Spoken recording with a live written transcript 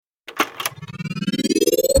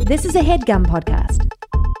This is a HEADGUM podcast.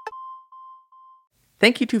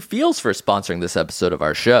 Thank you to Feels for sponsoring this episode of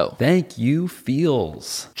our show. Thank you,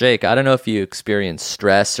 Feels. Jake, I don't know if you experience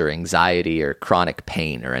stress or anxiety or chronic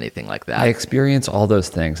pain or anything like that. I experience all those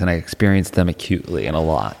things, and I experience them acutely and a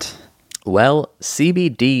lot. Well,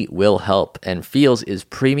 CBD will help, and Feels is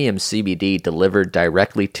premium CBD delivered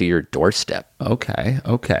directly to your doorstep. Okay.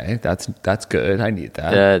 That's good. I need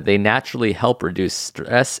that. They naturally help reduce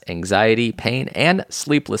stress, anxiety, pain, and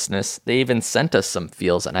sleeplessness. They even sent us some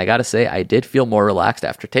Feels, and I gotta say, I did feel more relaxed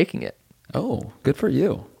after taking it. Oh, good for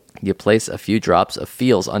you. You place a few drops of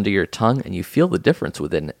Feels under your tongue, and you feel the difference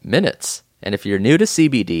within minutes. And if you're new to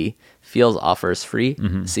CBD, Feels offers free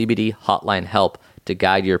CBD hotline help to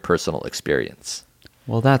guide your personal experience.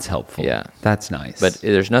 Well, that's helpful. Yeah. That's nice. But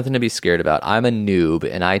there's nothing to be scared about. I'm a noob,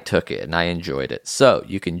 and I took it, and I enjoyed it. So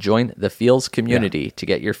you can join the Feels community to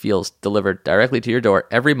get your Feels delivered directly to your door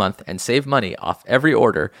every month and save money off every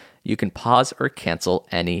order. You can pause or cancel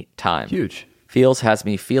any time. Huge. Feels has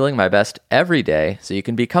me feeling my best every day, so you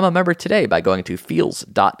can become a member today by going to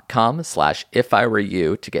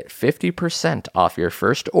feels.com/ifiwereyou to get 50% off your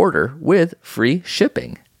first order with free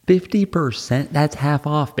shipping. 50%? That's half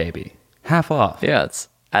off, baby. Half off. Yeah, it's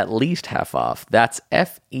at least half off. That's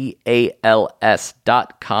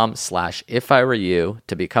feals.com/ifiwereyou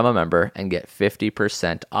to become a member and get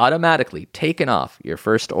 50% automatically taken off your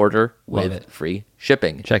first order with free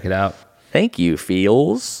shipping. Check it out. Thank you,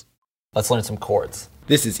 Feels. Let's learn some chords.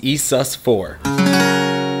 This is E sus4.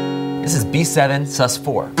 This is B7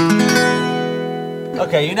 sus4.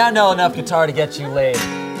 Okay, you now know enough guitar to get you laid.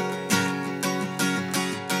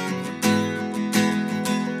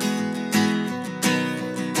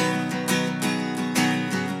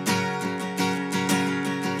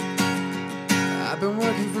 I've been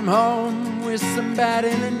working from home with somebody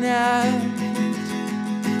tonight.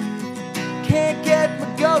 Can't get my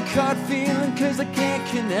go-kart feeling cause I can't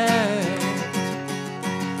connect.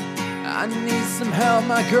 I need some help,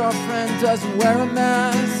 my girlfriend doesn't wear a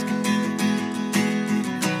mask.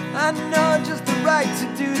 I know just the right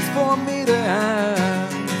to-dos for me to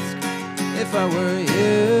ask. If I were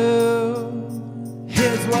you,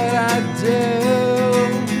 here's what I'd do.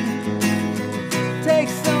 Take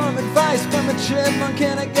some advice from a chipmunk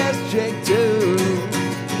and I guess Jake too.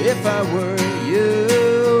 If I were you,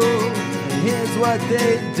 here's what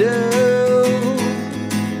they do.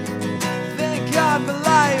 Thank God my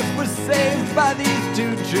life was saved by these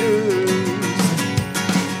two Jews.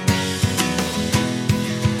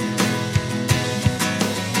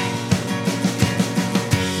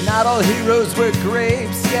 Not all heroes wear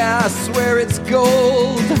grapes, yeah, I swear it's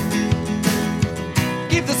gold.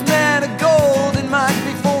 Give this man a golden mic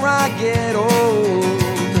before I get old.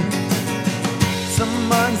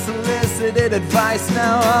 Some unsolicited advice,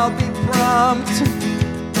 now I'll be prompt.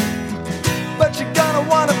 But you're gonna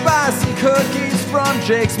wanna buy some cookies from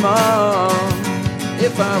Jake's mom.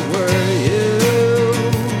 If I were you,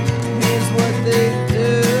 here's what they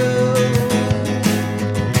do.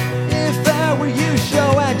 If I were you,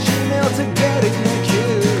 show at Gmail to get in the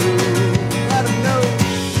queue. Let them know.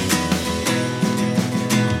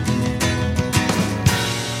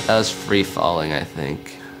 That was Free Falling, I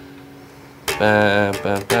think.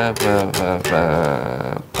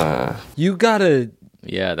 You gotta...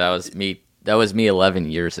 Yeah, that was me. That was me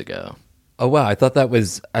 11 years ago. Oh, wow. I thought that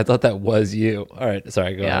was you. All right.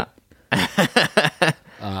 Sorry. Go ahead.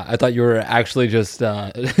 I thought you were actually just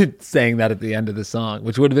saying that at the end of the song,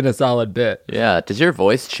 which would have been a solid bit. Yeah. Does your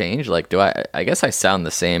voice change? Like, I guess I sound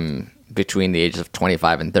the same between the ages of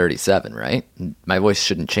 25 and 37, right? My voice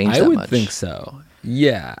shouldn't change that much. I would think so.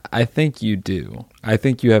 Yeah, I think you do. I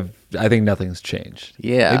think nothing's changed.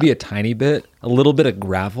 Yeah. Maybe a tiny bit, a little bit of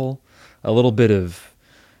gravel, a little bit of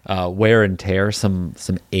wear and tear, some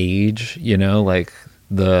age, like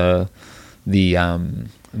the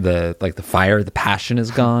fire, the passion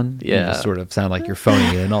is gone. Yeah. You just sort of sound like you're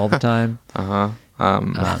phoning it in all the time.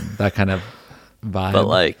 That kind of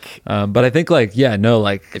vibe. But I think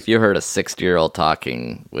if you heard a 60-year-old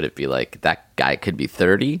talking, would it be like that guy could be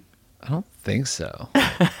 30? I don't think so.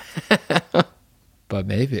 But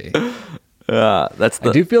maybe. I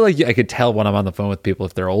do feel like I could tell when I'm on the phone with people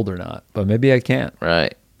if they're old or not, but maybe I can't.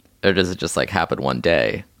 Right. Or does it just happen one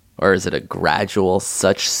day? Or is it a gradual,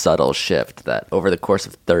 such subtle shift that over the course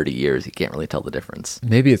of 30 years, you can't really tell the difference?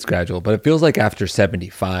 Maybe it's gradual, but it feels like after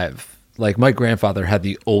 75, like my grandfather had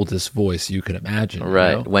the oldest voice you could imagine.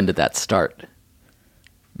 Right. You know? When did that start?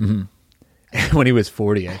 Mm-hmm. When he was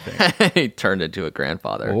 40, I think. He turned into a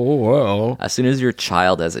grandfather. Oh, whoa. As soon as you're a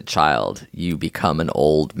child as a child, you become an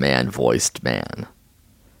old man-voiced man.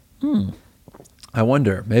 I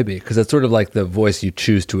wonder, maybe, because it's sort of like the voice you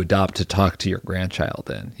choose to adopt to talk to your grandchild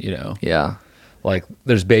in, Yeah. Like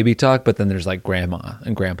there's baby talk, but then there's like grandma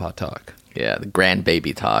and grandpa talk. Yeah, the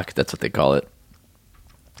grandbaby talk. That's what they call it.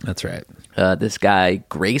 That's right. This guy,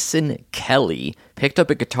 Grayson Kelly, picked up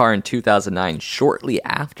a guitar in 2009 shortly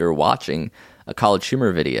after watching a College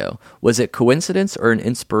Humor video. Was it coincidence or an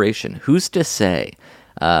inspiration? Who's to say?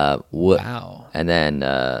 Wow. And then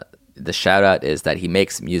the shout out is that he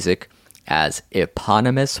makes music as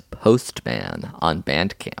eponymous postman on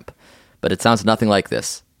Bandcamp. But it sounds nothing like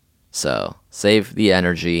this. So save the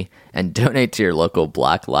energy and donate to your local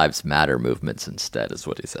Black Lives Matter movements instead, is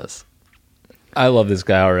what he says. I love this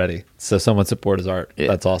guy already. So someone support his art. Yeah.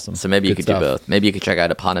 That's awesome. So maybe you Good could stuff. do both. Maybe you could check out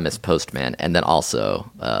eponymous postman and then also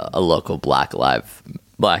a local Black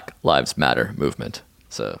Lives Matter movement.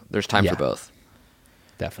 So there's time for both.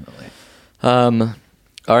 Definitely.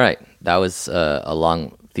 All right, that was a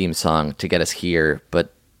long theme song to get us here,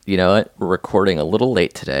 but you know what? We're recording a little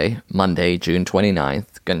late today, Monday, June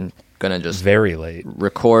 29th. Gonna just Very late.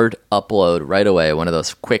 record, upload right away, one of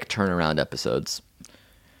those quick turnaround episodes.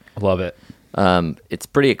 Love it. It's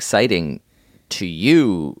pretty exciting to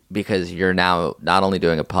you because you're now not only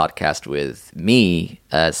doing a podcast with me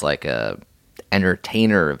as like a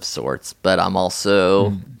entertainer of sorts, but I'm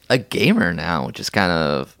also a gamer now, which is kind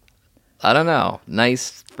of, I don't know,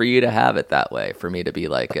 nice for you to have it that way. For me to be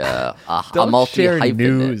like a Don't share multi-hyphenate.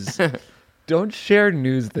 news. Don't share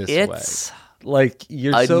news this It's way. Like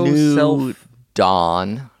you're a so new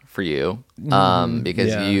dawn for you because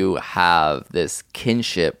yeah. you have this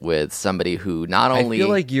kinship with somebody who not only feel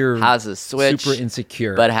like you're has a Switch, super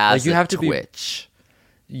insecure, but has like you a have to Twitch.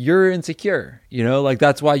 You're insecure, like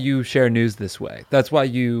that's why you share news this way. That's why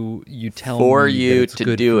you tell For me you that it's to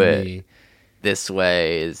good do for it. me. This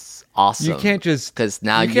way is awesome. You can't just because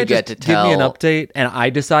now you can't get just to tell give me an update and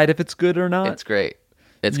I decide if it's good or not. It's great.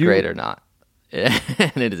 It's great or not.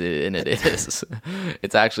 and it is.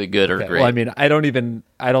 It's actually good or Okay, great. well, I mean, I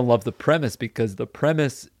don't love the premise because the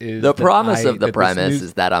premise is The that promise of the that this premise news-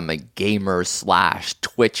 is that I'm a gamer slash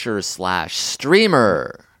Twitcher slash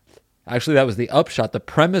streamer. Actually, that was the upshot. The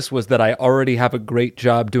premise was that I already have a great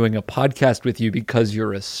job doing a podcast with you because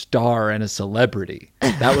you're a star and a celebrity.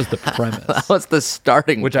 That was the premise. That was the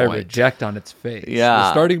starting Which point. I reject on its face. Yeah.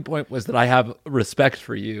 The starting point was that I have respect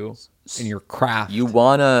for you and your craft. You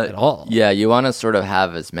wanna, at all. yeah, you wanna sort of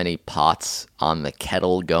have as many pots on the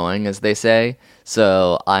kettle going, as they say.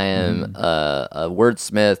 So I am a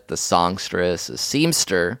wordsmith, a songstress, a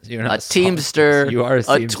seamster, You're not a a teamster, songstress. You are a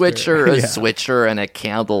seamster. twitcher, a Yeah. switcher, and a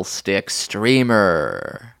candlestick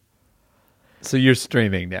streamer. So you're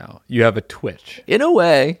streaming now. You have a Twitch. In a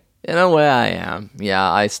way I am. Yeah,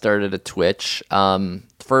 I started a Twitch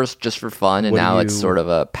first just for fun, and What do now it's you- sort of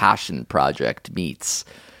a passion project meets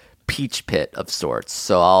peach pit of sorts.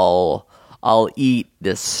 So I'll eat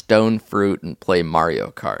this stone fruit and play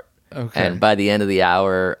Mario Kart. Okay. And by the end of the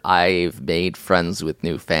hour, I've made friends with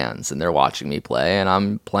new fans, and they're watching me play, and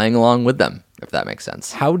I'm playing along with them, if that makes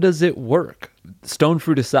sense. How does it work? Stone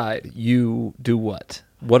fruit aside, you do what?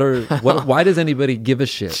 Why does anybody give a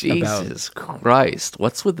shit about Jesus Christ.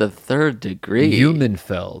 What's with the third degree?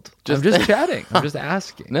 Humanfeld? I'm just chatting. I'm just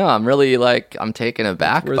asking. No, I'm really I'm taken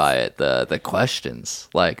aback worth- by it. The questions,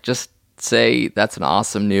 just say that's an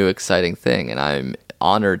awesome new exciting thing, and I'm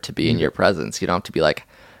honored to be in your presence. You don't have to be like,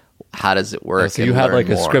 how does it work? So and you had learn like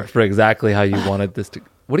a more. script for exactly how you wanted this to.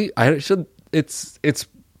 What do you? I should. It's.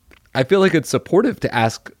 I feel like it's supportive to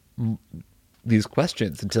ask these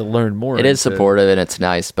questions and to learn more. It is and to- supportive and it's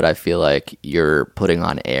nice, but I feel like you're putting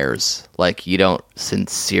on airs. Like you don't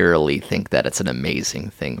sincerely think that it's an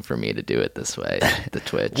amazing thing for me to do it this way, the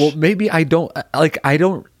Twitch. Well, maybe I don't. I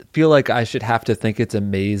don't feel like I should have to think it's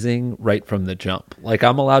amazing right from the jump. Like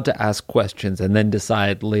I'm allowed to ask questions and then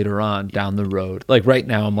decide later on down the road. Like right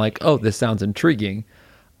now, I'm like, oh, this sounds intriguing.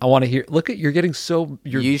 I want to hear. Look at you're getting so.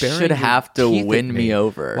 You baring should your have to teeth at win me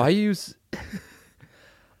over. Why you?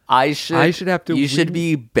 I should have to You should win-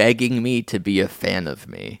 be begging me to be a fan of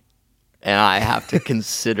me. And I have to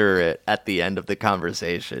consider it at the end of the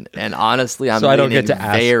conversation. And honestly, I'm So I don't leaning get to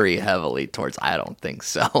ask- very heavily towards I don't think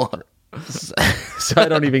so. So I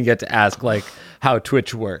don't even get to ask like how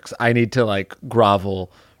Twitch works. I need to like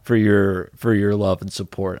grovel for your love and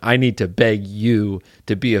support. I need to beg you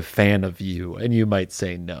to be a fan of you, and you might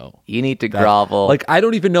say no. You need to grovel. Like I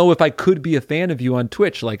don't even know if I could be a fan of you on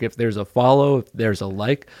Twitch. Like if there's a follow, if there's a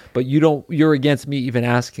like, but you're against me even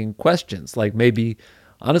asking questions. Like maybe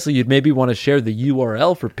honestly, you'd maybe want to share the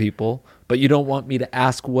URL for people, but you don't want me to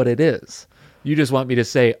ask what it is. You just want me to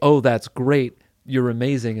say, "Oh, that's great. you're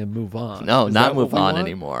amazing and move on. No, Is not that what move we on want?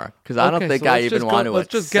 anymore. Because I don't Okay, think so I let's even just want go- to let's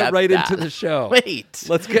just get right into the show. Wait.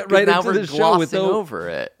 Let's get 'Cause right now into we're the show with glossing over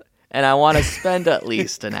it. And I want to spend at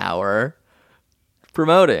least an hour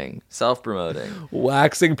promoting, self-promoting.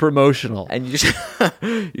 Waxing promotional. And you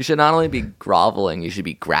should not only be groveling, you should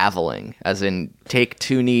be graveling, as in take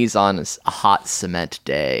 2 knees on a hot cement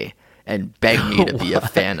day and beg me to be a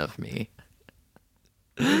fan of me.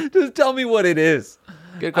 Just tell me what it is.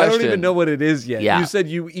 Good I question. don't even know what it is yet. Yeah. You said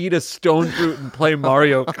you eat a stone fruit and play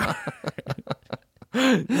Mario Kart, So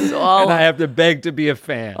and I have to beg to be a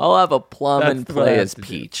fan. I'll have a plum That's and what I play have as to do.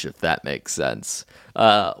 Peach, if that makes sense.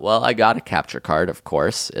 Well, I got a capture card, of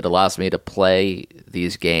course. It allows me to play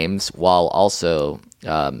these games while also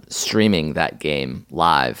streaming that game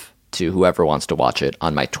live to whoever wants to watch it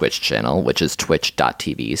on my Twitch channel, which is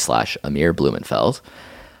twitch.tv/Amir Blumenfeld.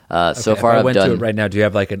 So far, if I I've went to done it right now. Do you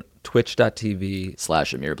have like an twitch.tv?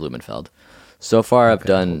 /Amir Blumenfeld. So far, I've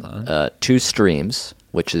done 2 streams,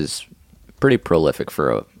 which is pretty prolific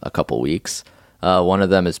for a couple weeks. One of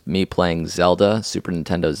them is me playing Zelda, Super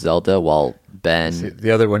Nintendo Zelda, while Ben...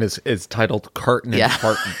 The other one is titled Carton and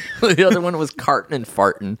Fartin'. The other one was Carton and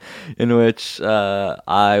Fartin', in which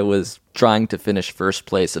I was trying to finish first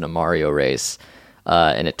place in a Mario race,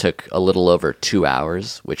 and it took a little over 2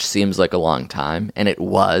 hours, which seems like a long time, and it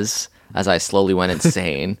was, as I slowly went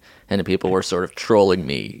insane, and people were sort of trolling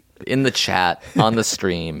me in the chat, on the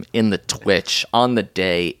stream, in the Twitch, on the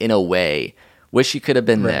day, in a way. Wish you could have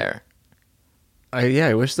been there. Yeah,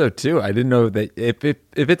 I wish so too. I didn't know that if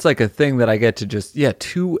it's like a thing that I get to just a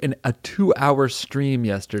 2-hour stream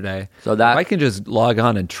yesterday. So that- if I can just log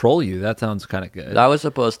on and troll you, that sounds kind of good. That was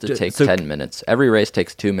supposed to take so- 10 minutes. Every race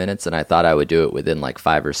takes 2 minutes, and I thought I would do it within like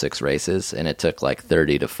 5 or 6 races, and it took like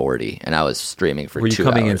 30 to 40, and I was streaming for 2 hours. Were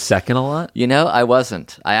you coming in second a lot? You know, I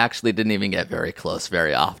wasn't. I actually didn't even get very close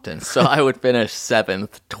very often. So I would finish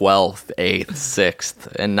 7th, 12th, 8th,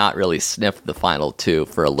 6th, and not really sniff the final 2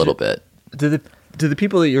 for a little bit. Do the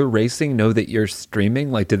people that you're racing know that you're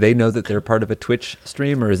streaming? Like, do they know that they're part of a Twitch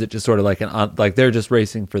stream, or is it just sort of like like they're just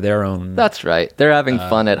racing for their own? That's right. They're having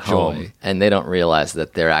fun at joy. home, and they don't realize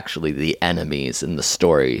that they're actually the enemies in the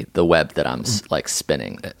story, the web that I'm like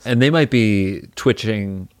spinning. And they might be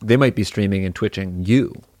twitching. They might be streaming and twitching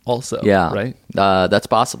you also. Yeah, right. That's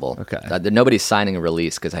possible. Okay. Nobody's signing a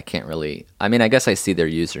release because I can't really. I mean, I guess I see their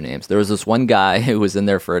usernames. There was this one guy who was in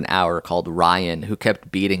there for an hour called Ryan who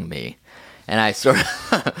kept beating me. And I sort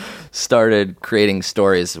of started creating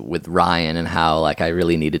stories with Ryan and how like I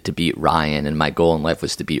really needed to beat Ryan, and my goal in life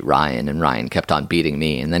was to beat Ryan, and Ryan kept on beating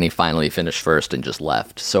me, and then he finally finished first and just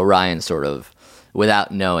left. So Ryan sort of,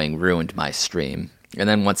 without knowing, ruined my stream. And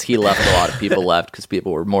then once he left, a lot of people left because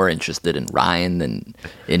people were more interested in Ryan than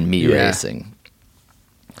in me racing.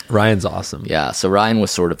 Ryan's awesome. Yeah, so Ryan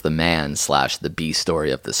was sort of the man / the B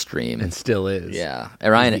story of the stream. And still is. Yeah,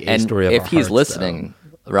 and Ryan, He's the A and story of if our he's hearts, listening,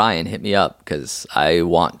 Ryan, hit me up because I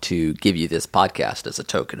want to give you this podcast as a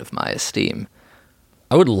token of my esteem.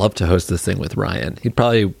 I would love to host this thing with Ryan. He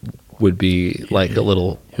probably would be like a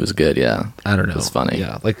little. It was good, yeah. I don't know. It was funny.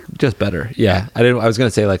 Yeah, like just better. Yeah, I was going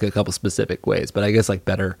to say like a couple specific ways, but I guess like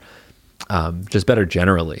better, just better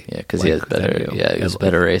generally. Yeah, because like, he has better. than you. Yeah, he was And,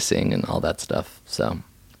 better racing and all that stuff. So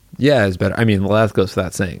Yeah, it's better. I mean, well, that goes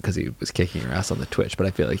without saying because he was kicking your ass on the Twitch, but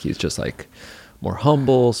I feel like he's just like more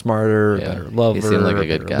humble, smarter, Yeah, better he lover, seemed like a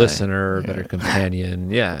good better guy. listener, better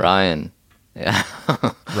companion. Yeah, Ryan, yeah,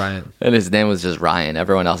 Ryan. and his name was just Ryan.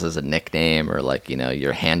 Everyone else has a nickname or like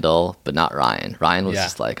your handle, but not Ryan. Ryan was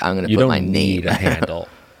just like, I'm going to You put don't my name. need a handle.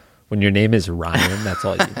 When your name is Ryan, that's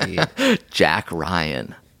all you need. Jack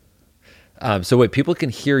Ryan. So wait, people can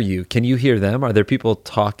hear you. Can you hear them? Are there people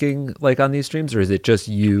talking like on these streams, or is it just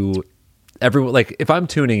you? Everyone, like if I'm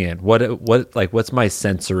tuning in, what's my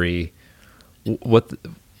sensory? Like what's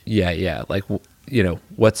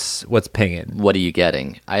pinging? What are you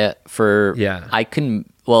getting? I can.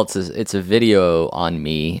 Well, it's a video on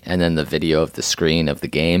me, and then the video of the screen of the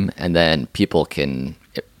game, and then people can,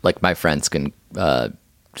 like my friends can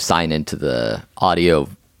sign into the audio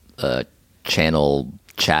channel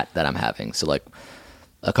chat that I'm having. So like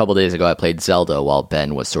a couple days ago, I played Zelda while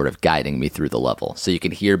Ben was sort of guiding me through the level. So you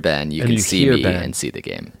can hear Ben, you can see me, and see the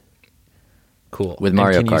game. Cool. With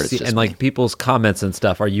Mario And can Kart, you it's just and like me. people's comments and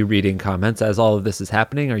stuff. Are you reading comments as all of this is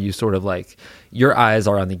happening? Are you sort of like your eyes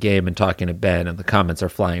are on the game and talking to Ben, and the comments are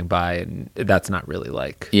flying by, and that's not really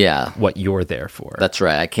like what you're there for. That's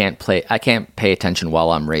right. I can't pay attention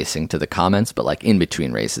while I'm racing to the comments, but like in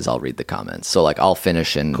between races, I'll read the comments. So like I'll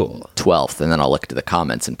finish in 12th, and then I'll look to the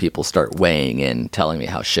comments, and people start weighing in, telling me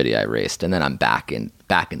how shitty I raced, and then I'm back in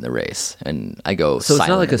the race, and I go. So it's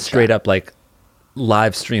not like a straight up like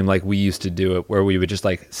live stream like we used to do it, where we would just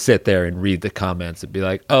like sit there and read the comments and be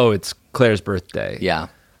like, "Oh, it's Claire's birthday." Yeah.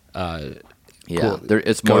 Cool.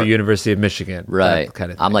 It's Go more University of Michigan, right. that kind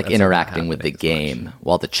of thing. I'm like That's not interacting with the happening as much. game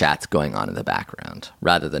while the chat's going on in the background,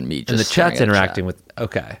 rather than me just. And the staring chat's at interacting chat. with.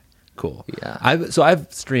 Okay, cool. Yeah. I've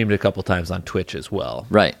streamed a couple times on Twitch as well.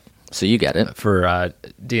 Right. So you get it. For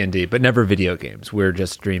D&D, but never video games. We're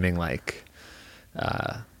just streaming like.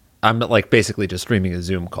 I'm like basically just streaming a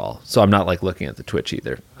Zoom call, so I'm not like looking at the Twitch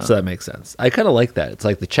either. So that makes sense. I kind of like that. It's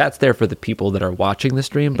like the chat's there for the people that are watching the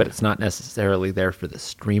stream, but it's not necessarily there for the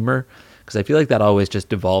streamer, because I feel like that always just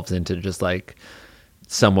devolves into just like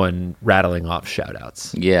someone rattling off shout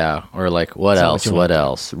outs. Yeah. Or like, what Is that else? what you What want?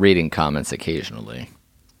 else? Reading comments occasionally.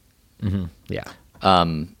 Yeah.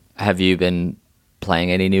 Have you been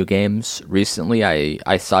playing any new games recently?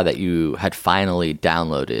 I saw that you had finally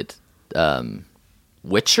downloaded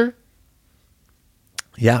Witcher.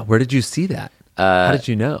 Yeah. Where did you see that? How did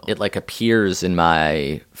you know? It like appears in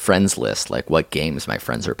my friends list, like what games my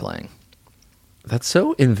friends are playing. That's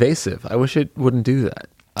so invasive. I wish it wouldn't do that.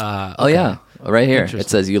 Oh yeah, right here. It Interesting.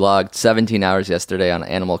 says you logged 17 hours yesterday on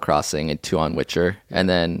Animal Crossing and 2 on Witcher, and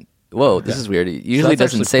then whoa, this is weird. It usually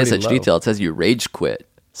that's doesn't actually say in pretty such low. detail. It says you rage quit.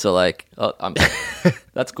 So like,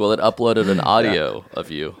 that's cool. It uploaded an audio of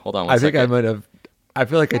you. Hold on one I think second. I might have. I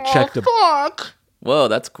feel like I checked a. Whoa,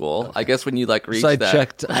 that's cool. I guess when you like reach So I that.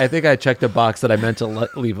 checked. I think I checked a box that I meant to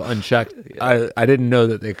leave unchecked. I didn't know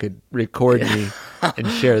that they could record me and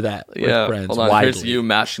share that with friends hold on. widely. Here's you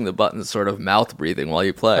mashing the buttons, sort of mouth breathing while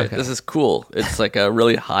you play. This is cool. It's like a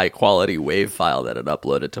really high quality WAV file that it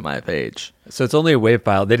uploaded to my page. So it's only a WAV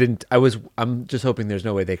file. They didn't. I'm just hoping there's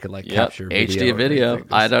no way they could like capture HD or video. anything.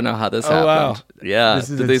 I don't know how this Oh, wow. happened. Yeah, This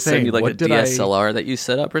is did they send insane. you like What a did I- DSLR that you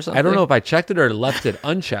set up or something? I don't know if I checked it or left it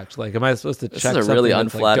unchecked. Like, am I supposed to This check is a really something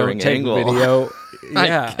that's, like, unflattering don't take angle. video? I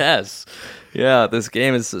Yeah. guess. Yeah, this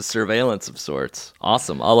game is a surveillance of sorts.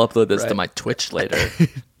 Awesome. I'll upload this to Right. my Twitch later.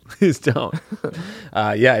 Please don't.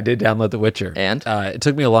 Yeah, I did download The Witcher, And? it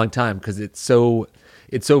took me a long time because it's so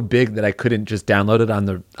big that I couldn't just download it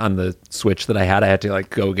on the Switch that I had. I had to like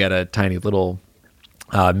go get a tiny little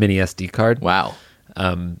mini SD card. Wow.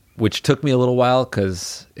 Which took me a little while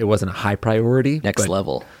because it wasn't a high priority. Next but,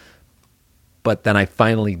 level. But then I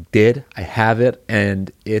finally did. I have it,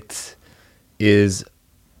 and it is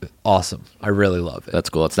awesome. I really love it.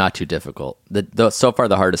 That's cool. It's not too difficult. So far,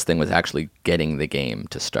 the hardest thing was actually getting the game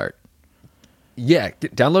to start. Yeah,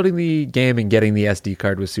 downloading the game and getting the SD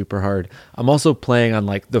card was super hard. I'm also playing on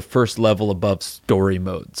like the first level above story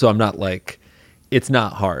mode, so I'm not like, it's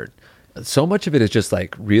not hard. So much of it is just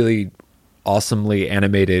like really awesomely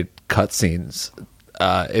animated cutscenes.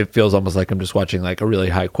 It feels almost like I'm just watching like a really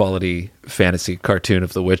high quality fantasy cartoon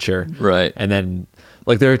of The Witcher. Right. And then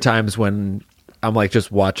like there are times when I'm like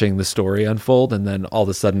just watching the story unfold, and then all of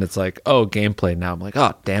a sudden it's like, oh, gameplay now. I'm like,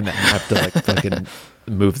 oh, damn it. I have to like fucking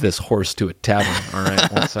move this horse to a tavern. All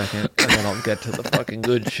right, 1 second. And then I'll get to the fucking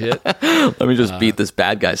good shit. Let me just beat this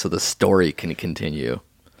bad guy so the story can continue.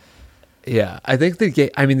 Yeah. I think the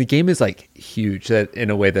game is like huge that in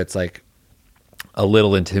a way that's like a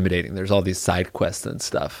little intimidating. There's all these side quests and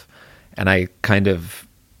stuff. And I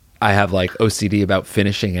have like OCD about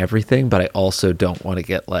finishing everything, but I also don't want to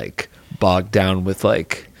get like bogged down with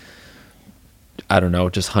like, I don't know,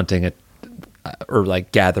 just hunting or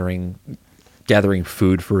like gathering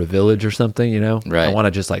food for a village or something, you know? Right. I want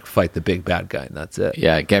to just like fight the big bad guy and that's it.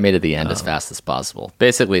 Yeah, get me to the end as fast as possible.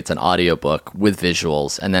 Basically, it's an audiobook with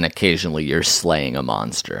visuals, and then occasionally you're slaying a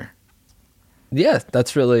monster. Yeah,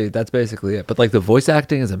 that's basically it. But like the voice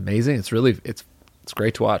acting is amazing. It's really, it's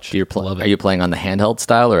great to watch. Love it. Are you playing on the handheld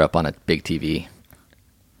style or up on a big TV?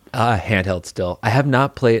 Handheld still. I have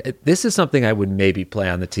not played. This is something I would maybe play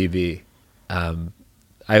on the TV.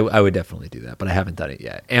 I would definitely do that, but I haven't done it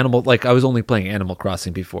yet. I was only playing Animal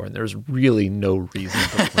Crossing before, and there's really no reason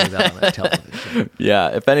to play that on a television. Yeah,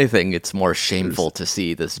 if anything, it's more shameful to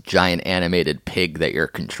see this giant animated pig that you're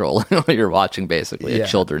controlling while you're watching basically a Yeah.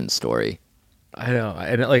 children's story. I know,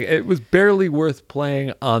 and it was barely worth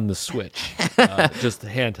playing on the Switch, just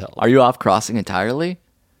handheld. Are you off Crossing entirely?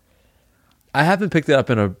 I haven't picked it up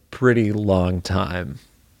in a pretty long time.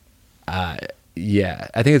 Yeah,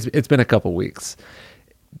 I think it's been a couple weeks.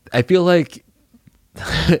 I feel like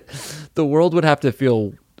the world would have to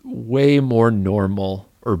feel way more normal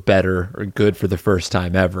or better or good for the first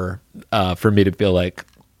time ever for me to feel like,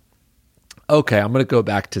 okay, I'm going to go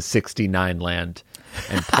back to 69 land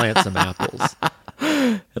and plant some apples.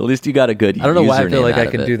 At least you got a good. I don't know why I feel username like out I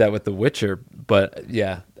of can it. do that with The Witcher, but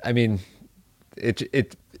yeah, I mean,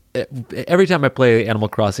 every time I play Animal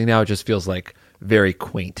Crossing now, it just feels like very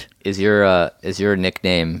quaint. Is your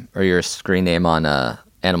nickname or your screen name on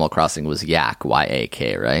Animal Crossing was Yak,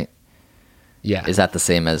 Y-A-K, right? Yeah. Is that the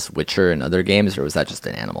same as Witcher and other games, or was that just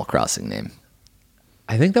an Animal Crossing name?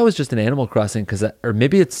 I think that was just an Animal Crossing, or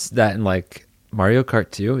maybe it's that in like Mario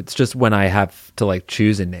Kart 2. It's just when I have to like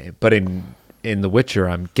choose a name. But in The Witcher,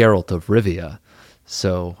 I'm Geralt of Rivia,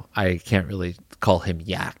 so I can't really call him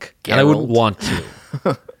Yak. And I wouldn't want to.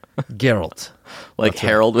 Geralt. Like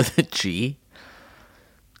Harold with a G?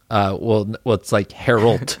 Well, it's like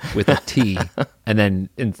Harold with a T and then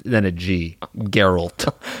a G.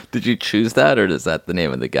 Geralt. Did you choose that, or is that the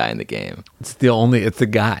name of the guy in the game? It's the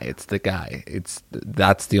guy.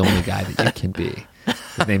 That's the only guy that you can be.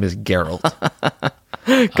 His name is Geralt.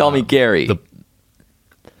 Call me Gary.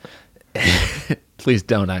 Please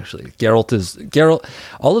don't, actually. Geralt.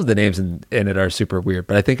 All of the names in it are super weird,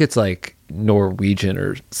 but I think it's like Norwegian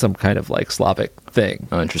or some kind of like Slavic thing.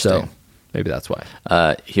 Oh, interesting. So maybe that's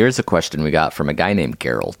why. Here's a question we got from a guy named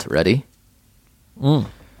Geralt. Ready?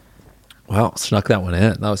 Wow, snuck that one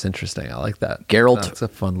in. That was interesting. I like that. Geralt. That's a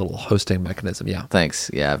fun little hosting mechanism. Yeah.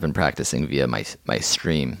 Thanks. Yeah, I've been practicing via my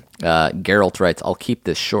stream. Geralt writes, I'll keep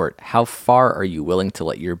this short. How far are you willing to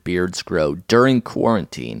let your beards grow during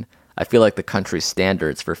quarantine? I feel like the country's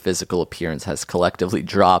standards for physical appearance has collectively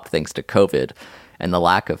dropped thanks to COVID and the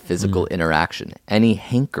lack of physical interaction. Any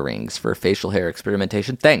hankerings for facial hair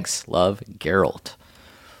experimentation? Thanks. Love, Geralt.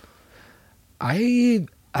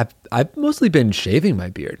 I've mostly been shaving my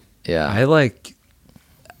beard. Yeah.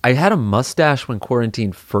 I had a mustache when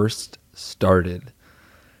quarantine first started,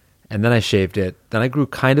 and then I shaved it. Then I grew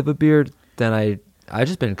kind of a beard. Then I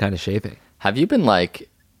just been kind of shaving. Have you been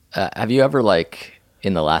have you ever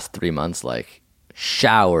in the last 3 months,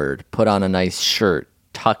 showered, put on a nice shirt,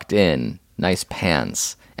 tucked in, nice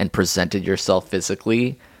pants, and presented yourself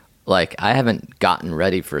physically? I haven't gotten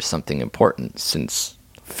ready for something important since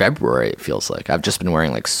February, it feels like. I've just been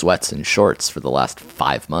wearing sweats and shorts for the last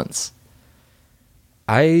 5 months.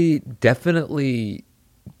 I definitely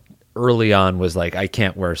early on was I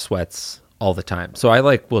can't wear sweats all the time. So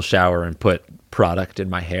I will shower and put product in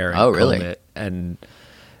my hair and comb it, and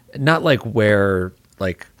not wear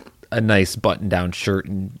a nice button down shirt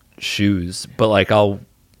and shoes, but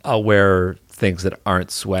I'll wear things that aren't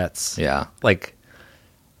sweats. Yeah.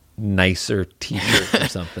 Nicer t-shirts or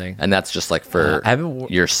something. And that's just for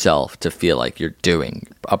yourself to feel like you're doing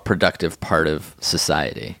a productive part of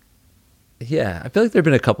society. Yeah, I feel like there have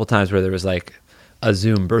been a couple times where there was a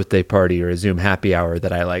Zoom birthday party or a Zoom happy hour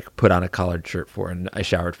that I put on a collared shirt for, and I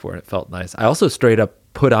showered for, and it felt nice. I also straight up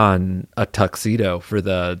put on a tuxedo for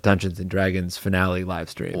the Dungeons and Dragons finale live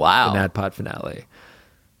stream. Wow. The NADPOD finale.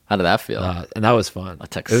 How did that feel? And that was fun. A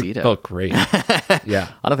tuxedo. It felt great. Yeah.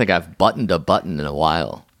 I don't think I've buttoned a button in a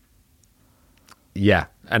while. Yeah.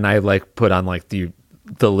 And I put on the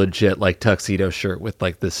legit tuxedo shirt with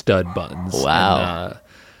the stud buttons. Wow.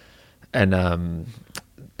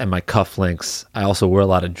 And my cufflinks. I also wore a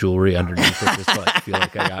lot of jewelry underneath it just to feel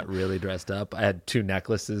like I got really dressed up. I had 2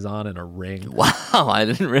 necklaces on and a ring. Wow, I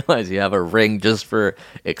didn't realize you have a ring just for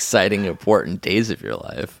exciting, important days of your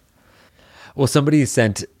life. Well, somebody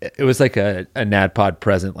sent, it was a NADPOD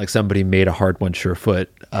present. Somebody made a hard-won Surefoot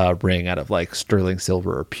ring out of sterling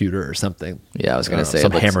silver or pewter or something. Yeah, I was going to say.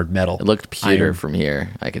 Some hammered metal. It looked pewter iron. From here.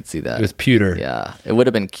 I could see that. It was pewter. Yeah, it would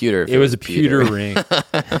have been cuter if it was a pewter ring.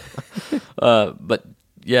 But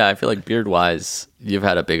yeah, I feel like beard-wise, you've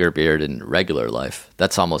had a bigger beard in regular life.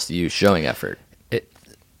 That's almost you showing effort.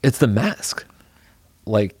 It's the mask.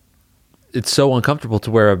 It's so uncomfortable to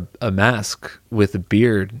wear a mask with a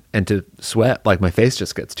beard and to sweat. My face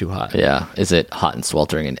just gets too hot. Yeah. Is it hot and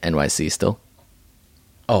sweltering in NYC still?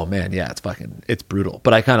 Oh man, yeah, it's brutal.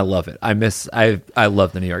 But I kind of love it. I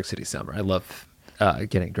love the New York City summer. I love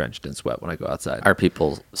getting drenched in sweat when I go outside. Are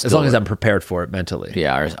people still, as long as I'm prepared for it mentally?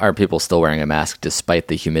 Yeah. Are people still wearing a mask despite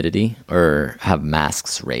the humidity, or have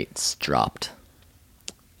masks rates dropped?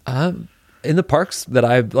 In the parks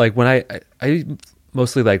that when I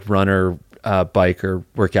mostly run or bike or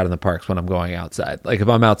work out in the parks when I'm going outside. If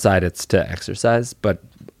I'm outside, it's to exercise, but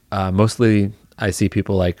mostly I see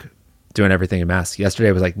people doing everything in masks. Yesterday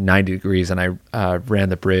it was 90 degrees and I ran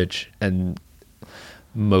the bridge, and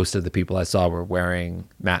most of the people I saw were wearing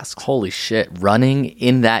masks. Holy shit. Running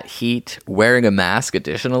in that heat, wearing a mask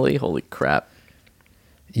additionally? Holy crap.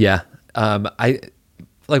 Yeah.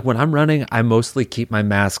 When I'm running, I mostly keep my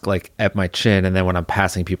mask at my chin, and then when I'm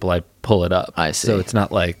passing people, I pull it up. I see. So it's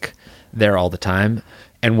not there all the time.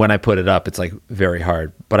 And when I put it up, it's very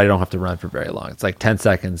hard, but I don't have to run for very long. It's 10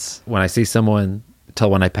 seconds when I see someone till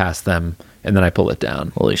when I pass them, and then I pull it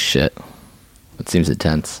down. Holy shit. It seems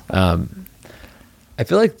intense. I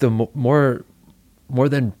feel like the more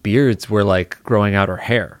than beards, we're like growing out our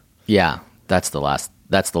hair. Yeah, that's the last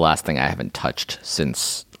thing I haven't touched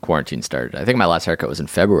since quarantine started. I think my last haircut was in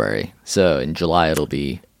February. So in July it'll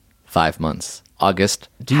be 5 months. August,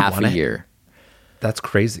 half a year. That's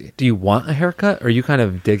crazy. Do you want a haircut? Or are you kind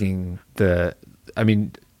of digging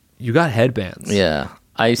you got headbands. Yeah.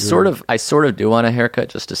 I sort of do want a haircut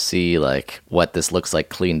just to see like what this looks like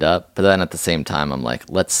cleaned up. But then at the same time, I'm like,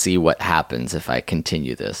 let's see what happens if I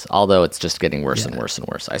continue this. Although it's just getting worse and worse and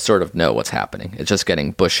worse. I sort of know what's happening. It's just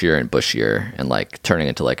getting bushier and bushier and like turning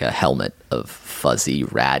into like a helmet of fuzzy,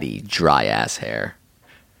 ratty, dry ass hair.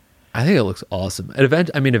 I think it looks awesome.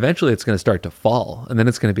 And eventually it's going to start to fall. And then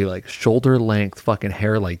it's going to be like shoulder length fucking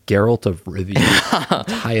hair like Geralt of Rivia.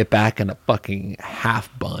 Tie it back in a fucking half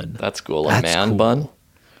bun. That's cool. A man bun?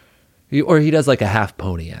 Or he does like a half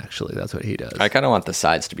pony, actually. That's what he does. I kind of want the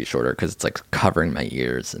sides to be shorter because it's like covering my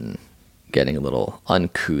ears and getting a little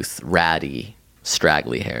uncouth, ratty,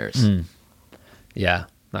 straggly hairs. Yeah,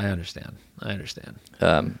 I understand. All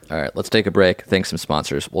right, let's take a break. Thank some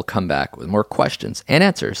sponsors. We'll come back with more questions and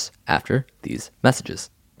answers after these messages.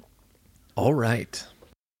 All right.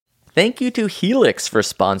 Thank you to Helix for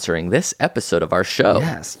sponsoring this episode of our show.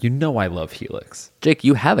 Yes, you know I love Helix. Jake,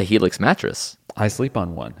 you have a Helix mattress. I sleep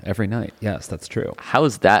on one every night. Yes, that's true.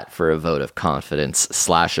 How's that for a vote of confidence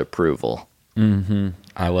 / approval?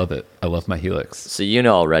 I love it. I love my Helix. So you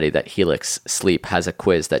know already that Helix Sleep has a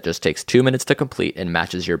quiz that just takes 2 minutes to complete and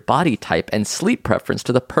matches your body type and sleep preference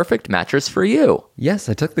to the perfect mattress for you. Yes,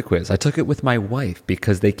 I took the quiz. I took it with my wife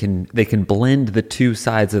because they can blend the two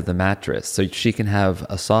sides of the mattress, so she can have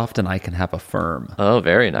a soft and I can have a firm. Oh,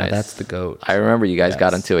 very nice. That's the goat. I remember you guys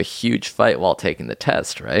got into a huge fight while taking the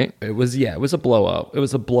test, right? It was a blow up. It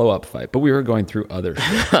was a blow up fight, but we were going through other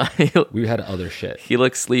shit. We had other shit.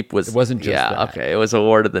 Helix Sleep was... It wasn't just that. Okay. It was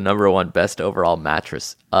awarded the #1 best overall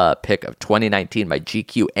mattress pick of 2019 by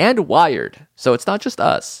GQ and Wired. So it's not just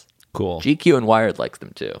us. Cool. GQ and Wired likes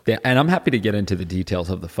them too. Yeah, and I'm happy to get into the details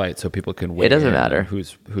of the fight so people can weigh It doesn't in matter. on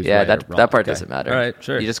who's yeah, right that or wrong. that part Okay. doesn't matter. All right,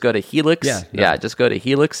 sure. You just go to Helix. Just go to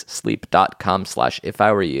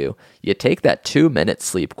helixsleep.com/ifIwereYou. You take that 2-minute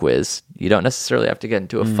sleep quiz. You don't necessarily have to get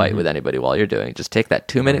into a fight with anybody while you're doing it. Just take that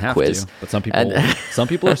 2-minute quiz. But some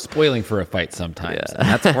people are spoiling for a fight sometimes, and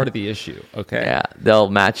that's part of the issue. Okay. Yeah, they'll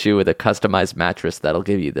match you with a customized mattress that'll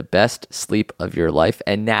give you the best sleep of your life.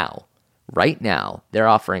 And now, right now, they're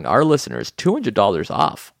offering our listeners $200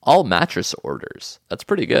 off all mattress orders. That's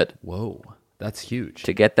pretty good. Whoa, that's huge.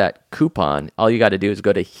 To get that coupon, all you got to do is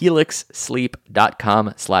go to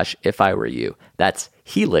helixsleep.com/ifIwereYou. That's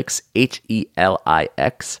Helix,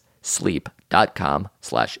 HELIX,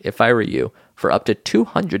 sleep.com/ifIwereYou for up to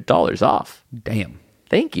 $200 off. Damn.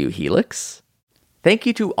 Thank you, Helix. Thank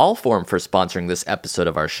you to Allform for sponsoring this episode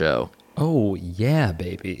of our show. Oh, yeah,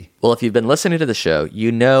 baby. Well, if you've been listening to the show,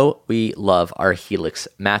 you know we love our Helix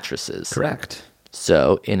mattresses. Correct.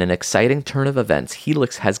 So, in an exciting turn of events,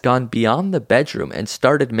 Helix has gone beyond the bedroom and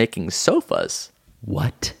started making sofas.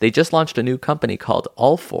 What? They just launched a new company called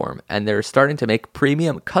Allform, and they're starting to make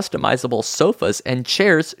premium customizable sofas and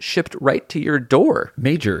chairs shipped right to your door.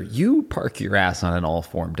 Major, you park your ass on an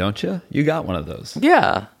Allform, don't you? You got one of those.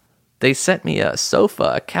 Yeah. They sent me a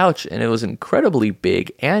sofa, a couch, and it was incredibly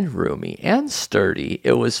big and roomy and sturdy.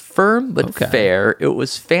 It was firm but fair. It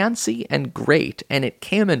was fancy and great, and it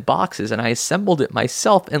came in boxes, and I assembled it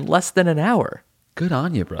myself in less than an hour. Good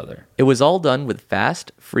on you, brother. It was all done with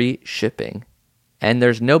fast, free shipping. And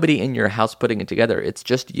there's nobody in your house putting it together. It's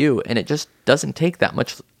just you, and it just doesn't take that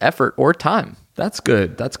much effort or time. That's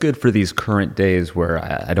good. That's good for these current days where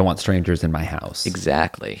I don't want strangers in my house.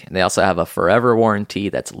 Exactly. And they also have a forever warranty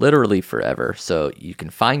that's literally forever. So you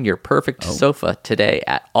can find your perfect sofa today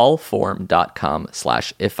at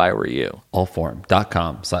allform.com/ifIwereYou.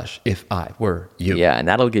 Allform.com/ifIwereYou. Yeah, and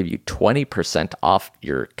that'll give you 20% off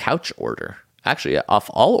your couch order. Actually, off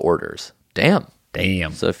all orders. Damn.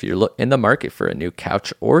 So if you're in the market for a new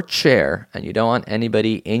couch or chair and you don't want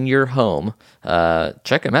anybody in your home,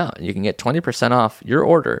 check them out. You can get 20% off your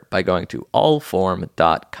order by going to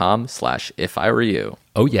allform.com/ifIwereYou.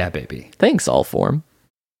 Oh, yeah, baby. Thanks, Allform.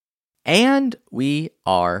 And we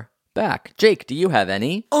are back. Jake, do you have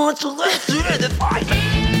any? Oh, so let's do the fight.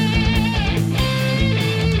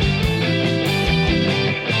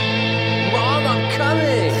 Mom, I'm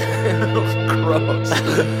coming. Gross.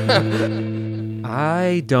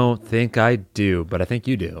 I don't think I do, but I think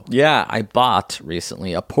you do. Yeah, I bought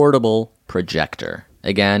recently a portable projector.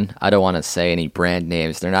 Again, I don't want to say any brand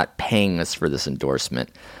names. They're not paying us for this endorsement.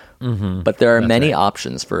 But there are many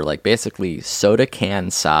options for like basically soda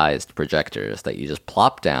can sized projectors that you just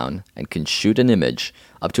plop down and can shoot an image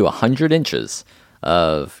up to 100 inches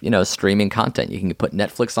of, streaming content. You can put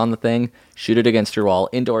Netflix on the thing, shoot it against your wall,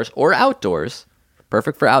 indoors or outdoors.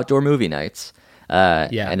 Perfect for outdoor movie nights.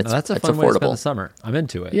 And that's a it's fun way to spend affordable. the summer. I'm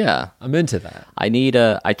into it. Yeah. I'm into that.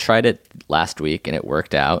 I tried it last week and it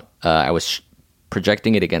worked out. I was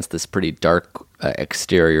projecting it against this pretty dark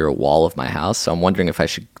exterior wall of my house. So I'm wondering if I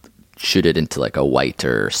should shoot it into like a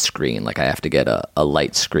whiter screen. Like I have to get a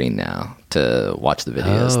light screen now to watch the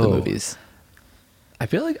videos, the movies. I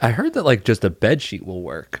feel like I heard that like just a bed sheet will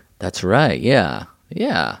work. That's right. Yeah.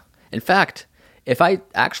 Yeah. In fact, if I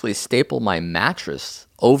actually staple my mattress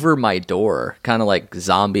over my door, kind of like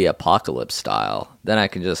zombie apocalypse style, then I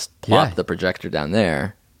can just plop the projector down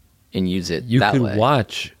there and use it that way. You could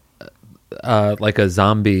watch like a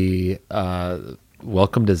zombie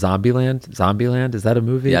Welcome to Zombieland. Zombieland, is that a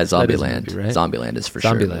movie? Yeah, That is a Zombieland. movie, right? Zombieland is for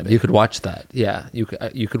sure. Zombieland. You could watch that. Yeah, you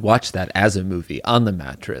could watch that as a movie on the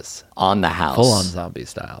mattress, On the house. full on zombie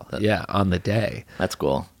style. Yeah, on the day. That's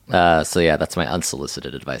cool. So yeah, that's my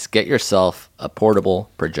unsolicited advice. Get yourself a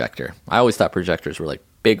portable projector. I always thought projectors were like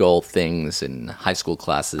big old things in high school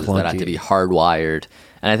classes that had to be hardwired.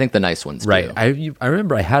 And I think the nice ones Right. do. I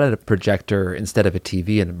remember I had a projector instead of a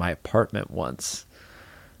TV in my apartment once.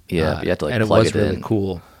 Yeah, but you have to like and it plug was it really in.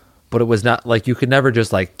 cool. But it was not like you could never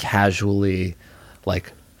just like casually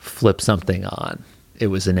like flip something on. It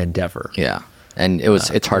was an endeavor. Yeah. And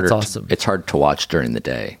it's harder. that's awesome. It's hard to watch during the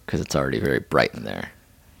day because it's already very bright in there.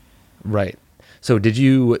 Right. So did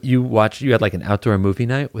you had like an outdoor movie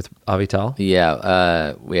night with Avital?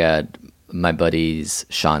 Yeah, we had my buddies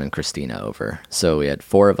Sean and Christina over. So we had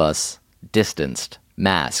 4 of us, distanced,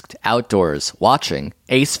 masked, outdoors, watching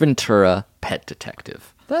Ace Ventura: Pet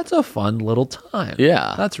Detective. That's a fun little time.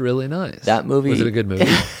 Yeah. That's really nice. That movie... Was it a good movie?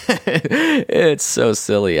 It's so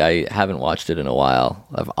silly. I haven't watched it in a while.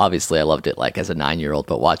 Obviously, I loved it like as a 9-year-old,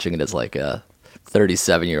 but watching it as like a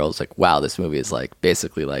 37-year-old, it's like, wow, this movie is like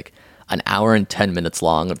basically like an hour and 10 minutes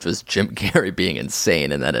long of just Jim Carrey being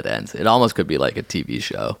insane, and then it ends. It almost could be like a TV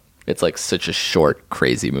show. It's like such a short,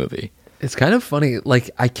 crazy movie. It's kind of funny. Like,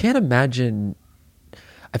 I can't imagine.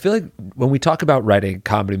 I feel like when we talk about writing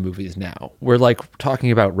comedy movies now, we're like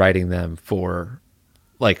talking about writing them for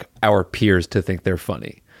like our peers to think they're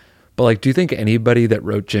funny. But like, do you think anybody that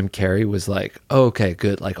wrote Jim Carrey was like, oh, okay,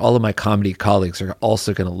 good. Like all of my comedy colleagues are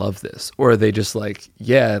also going to love this. Or are they just like,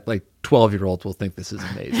 yeah, like 12-year-olds will think this is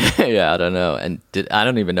amazing. Yeah, I don't know. And I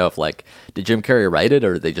don't even know if like, did Jim Carrey write it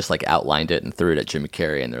or they just like outlined it and threw it at Jim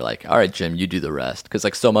Carrey and they're like, all right, Jim, you do the rest. Because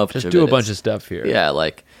like so much Just of do it a bunch is- of stuff here. Yeah,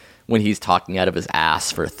 like when he's talking out of his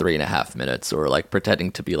ass for 3.5 minutes or like pretending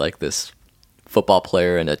to be like this football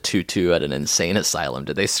player in a tutu at an insane asylum.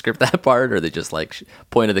 Did they script that part or they just like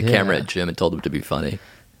pointed the camera at Jim and told him to be funny?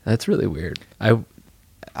 That's really weird. I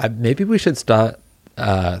maybe we should start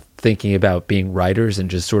thinking about being writers and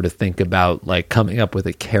just sort of think about like coming up with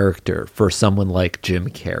a character for someone like Jim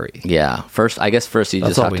Carrey. Yeah. I guess first you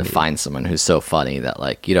That's just all have we to need. find someone who's so funny that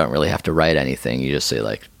like you don't really have to write anything. You just say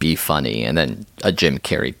like, be funny. And then a Jim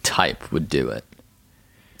Carrey type would do it.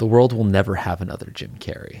 The world will never have another Jim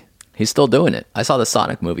Carrey. He's still doing it. I saw the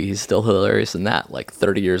Sonic movie. He's still hilarious in that, like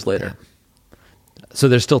 30 years later. So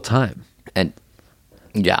there's still time. And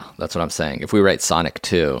yeah, that's what I'm saying. If we write Sonic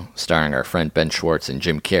 2, starring our friend Ben Schwartz and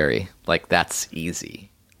Jim Carrey, like that's easy.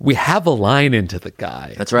 We have a line into the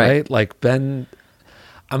guy. That's right. Like Ben,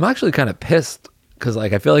 I'm actually kind of pissed because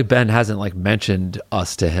like I feel like Ben hasn't like mentioned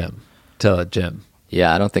us to Jim.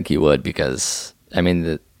 Yeah, I don't think he would because, I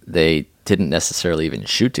mean, they didn't necessarily even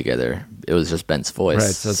shoot together. It was just Ben's voice.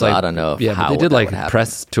 Right. So, it's So like, I don't know yeah, how but they did that like would a happen.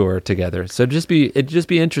 press tour together. So it'd just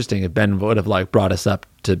be interesting if Ben would have like brought us up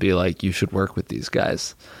to be like, you should work with these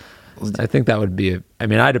guys. I think that would be,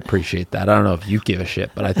 I'd appreciate that. I don't know if you give a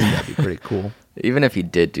shit, but I think that'd be pretty cool. Even if he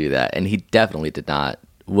did do that, and he definitely did not,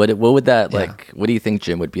 what would that, like, what do you think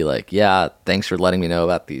Jim would be like? Yeah, thanks for letting me know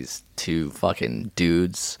about these 2 fucking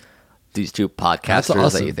dudes, these 2 podcasters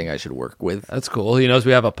awesome. that you think I should work with. That's cool. He knows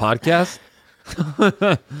we have a podcast.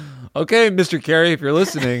 Okay, Mr. Carey, if you're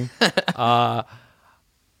listening, I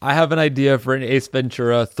have an idea for an Ace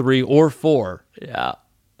Ventura 3 or 4. Yeah.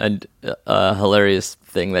 And a hilarious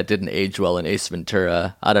thing that didn't age well in Ace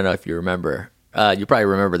Ventura, I don't know if you remember. You probably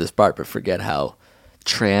remember this part, but forget how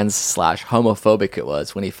trans/homophobic it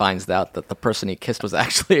was when he finds out that the person he kissed was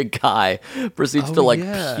actually a guy. Proceeds to like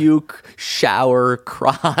puke, shower,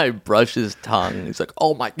 cry, brush his tongue. He's like,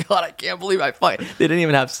 oh my God, I can't believe I fight. They didn't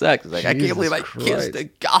even have sex. He's like, I can't believe I kissed a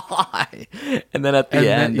guy. And then at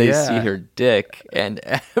the end, they see her dick, and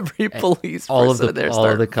every police person there all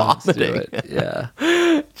of start the cops do vomiting. it.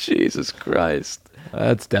 Yeah. Jesus Christ.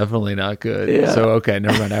 That's definitely not good. Yeah. So, okay,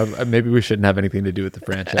 never mind. Maybe we shouldn't have anything to do with the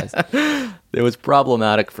franchise. It was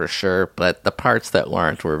problematic for sure, but the parts that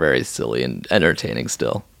weren't were very silly and entertaining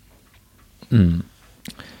still.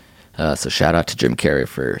 So shout out to Jim Carrey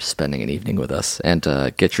for spending an evening with us, and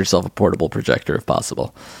get yourself a portable projector if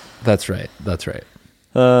possible. That's right. That's right.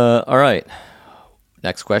 All right.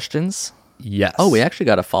 Next questions. Yes. Oh, we actually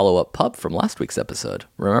got a follow-up pub from last week's episode.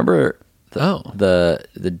 Remember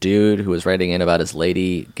the dude who was writing in about his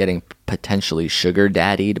lady getting potentially sugar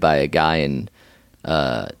daddied by a guy in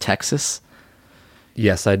Texas?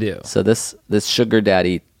 Yes, I do. So this sugar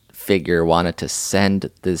daddy figure wanted to send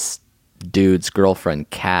this dude's girlfriend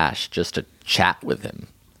cash just to chat with him.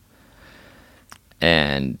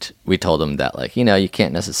 And we told him that, like, you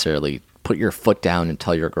can't necessarily put your foot down and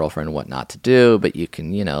tell your girlfriend what not to do, but you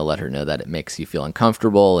can, let her know that it makes you feel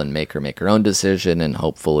uncomfortable and make her own decision, and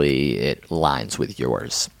hopefully it aligns with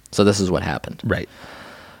yours. So this is what happened. Right.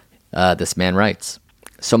 This man writes,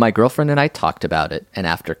 so my girlfriend and I talked about it, and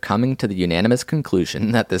after coming to the unanimous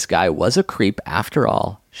conclusion that this guy was a creep after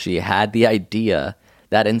all, she had the idea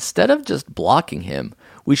that instead of just blocking him,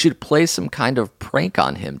 we should play some kind of prank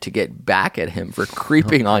on him to get back at him for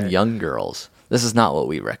creeping on young girls. This is not what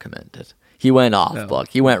we recommended. He went off book.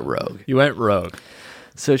 He went rogue.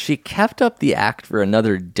 So she kept up the act for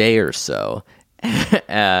another day or so,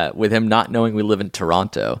 with him not knowing we live in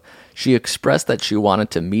Toronto. She expressed that she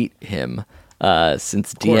wanted to meet him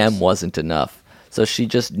since DM wasn't enough. So she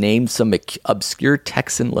just named some obscure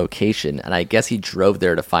Texan location, and I guess he drove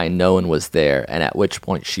there to find no one was there, and at which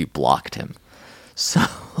point she blocked him. So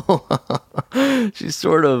she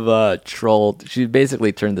sort of trolled. She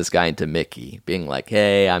basically turned this guy into Mickey, being like,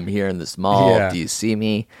 hey, I'm here in this mall. Yeah. Do you see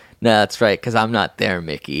me? No, that's right, because I'm not there,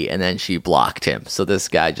 Mickey. And then she blocked him. So this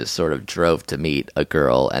guy just sort of drove to meet a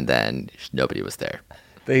girl, and then nobody was there.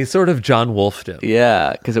 They sort of John Wolfed him.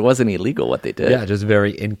 Yeah, because it wasn't illegal what they did. Yeah, just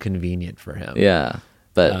very inconvenient for him. Yeah.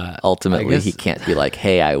 But ultimately, guess- he can't be like,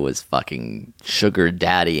 hey, I was fucking sugar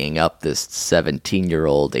daddying up this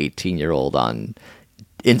 17-year-old, 18-year-old on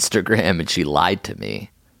Instagram, and she lied to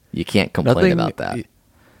me. You can't complain about that.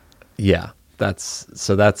 Yeah, that's.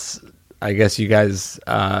 I guess you guys.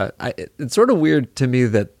 It's sort of weird to me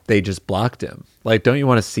that they just blocked him. Like, don't you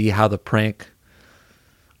want to see how the prank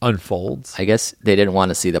unfolds? I guess they didn't want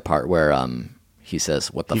to see the part where he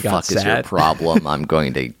says, what the fuck is your problem? I'm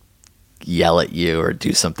going to yell at you or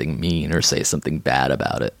do something mean or say something bad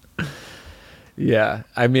about it. Yeah,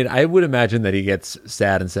 I mean, I would imagine that he gets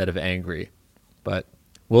sad instead of angry, but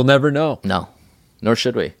we'll never know. No, nor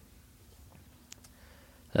should we.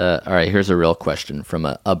 All right, here's a real question from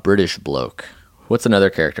a British bloke. What's another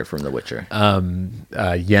character from The Witcher?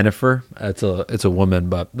 Yennefer. It's a woman,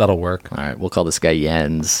 but that'll work. All right, we'll call this guy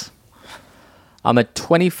Jens. I'm a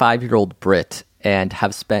 25-year-old Brit and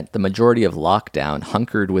have spent the majority of lockdown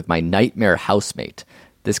hunkered with my nightmare housemate.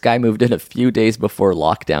 This guy moved in a few days before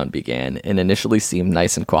lockdown began and initially seemed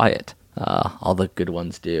nice and quiet. All the good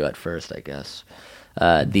ones do at first, I guess.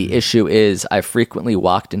 The issue is I frequently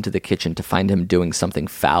walked into the kitchen to find him doing something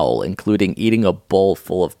foul, including eating a bowl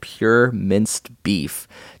full of pure minced beef,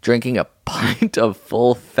 drinking a pint of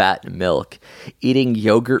full-fat milk, eating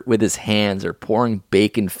yogurt with his hands, or pouring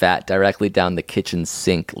bacon fat directly down the kitchen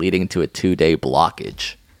sink, leading to a 2-day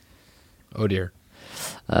blockage. Oh, dear.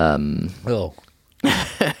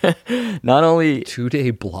 Not only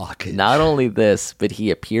 2-day blockage. Not only this, but he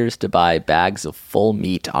appears to buy bags of full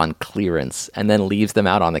meat on clearance and then leaves them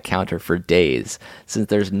out on the counter for days, since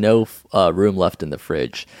there's no room left in the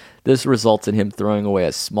fridge. This results in him throwing away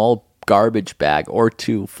a small garbage bag or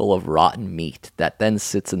two full of rotten meat that then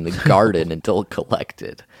sits in the garden until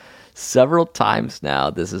collected. Several times now,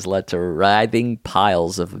 this has led to writhing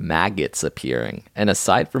piles of maggots appearing. And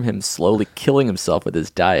aside from him slowly killing himself with his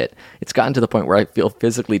diet, it's gotten to the point where I feel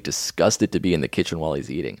physically disgusted to be in the kitchen while he's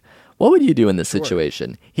eating. What would you do in this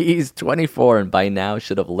situation? He's 24 and by now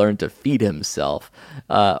should have learned to feed himself,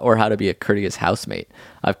 or how to be a courteous housemate.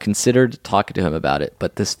 I've considered talking to him about it,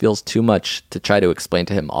 but this feels too much to try to explain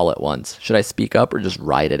to him all at once. Should I speak up or just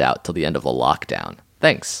ride it out till the end of the lockdown?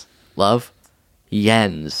 Thanks. Love,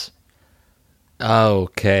 Jens.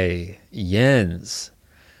 Okay, Jens.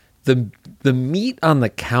 The meat on the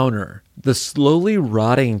counter, the slowly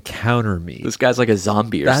rotting counter meat. This guy's like a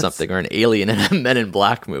zombie or something, or an alien in a Men in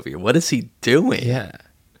Black movie. What is he doing? Yeah.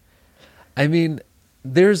 I mean,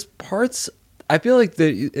 there's parts, I feel like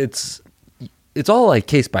it's all like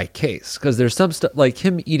case by case, because there's some stuff like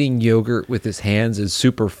him eating yogurt with his hands is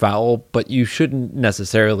super foul, but you shouldn't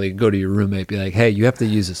necessarily go to your roommate and be like, hey, you have to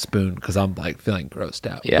use a spoon because I'm like feeling grossed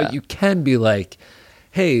out. Yeah. But you can be like,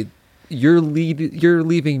 hey, you're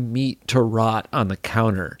leaving meat to rot on the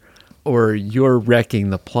counter, or you're wrecking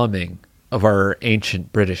the plumbing of our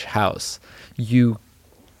ancient British house. You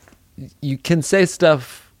can say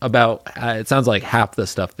stuff about. It sounds like half the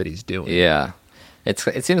stuff that he's doing. Yeah.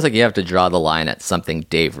 It seems like you have to draw the line at something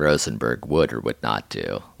Dave Rosenberg would or would not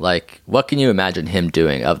do. Like, what can you imagine him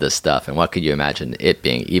doing of this stuff, and what could you imagine it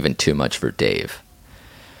being even too much for Dave?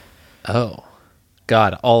 Oh,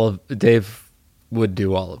 God! Dave would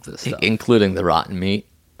do all of this stuff, including the rotten meat.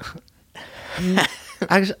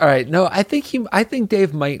 Actually, all right. No, I think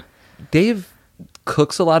Dave might. Dave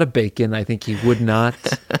cooks a lot of bacon. I think he would not.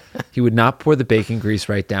 He would not pour the bacon grease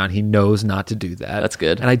right down. He knows not to do that. That's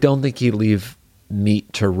good. And I don't think he'd leave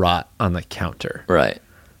meat to rot on the counter. Right.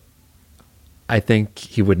 I think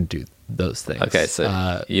he wouldn't do those things. Okay,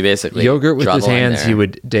 so you basically yogurt with draw his the line hands. there.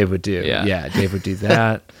 Dave would do. Yeah. Dave would do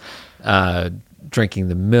that. Drinking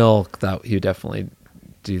the milk, that he would definitely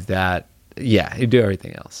do that. Yeah, he'd do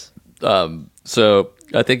everything else. So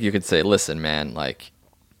I think you could say, listen, man, like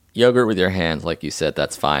yogurt with your hands, like you said,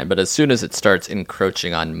 that's fine. But as soon as it starts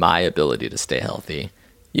encroaching on my ability to stay healthy,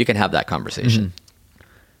 you can have that conversation.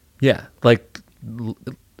 Mm-hmm. Yeah, like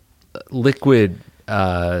liquid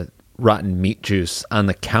rotten meat juice on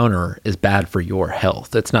the counter is bad for your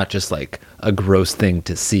health. It's not just like a gross thing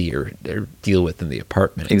to see or deal with in the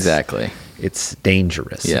apartment. Exactly. It's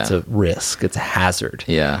dangerous. Yeah. It's a risk. It's a hazard.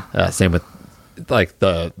 Yeah. Same with like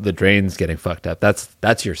the drains getting fucked up.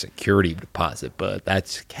 That's your security deposit, but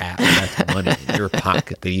that's cash. That's money in your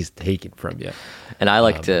pocket that he's taking from you. And I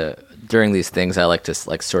like to, during these things, I like to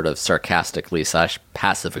like sort of sarcastically /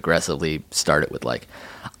 passive aggressively start it with like,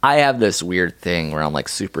 I have this weird thing where I'm like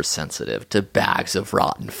super sensitive to bags of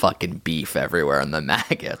rotten fucking beef everywhere and the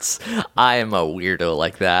maggots. I am a weirdo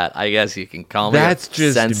like that. I guess you can call me That's a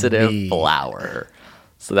just sensitive me. flower.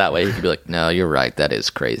 So that way you could be like, no, you're right. That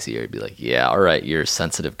is crazy. Or you'd be like, yeah, all right, you're a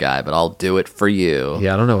sensitive guy, but I'll do it for you.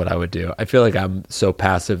 Yeah, I don't know what I would do. I feel like I'm so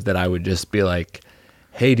passive that I would just be like,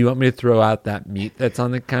 hey, do you want me to throw out that meat that's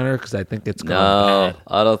on the counter? Because I think it's gone No, bad.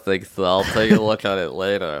 I don't think so. I'll take a look at it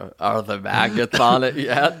later. Are the maggots on it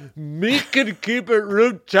yet? Meat can keep at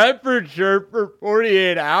room temperature for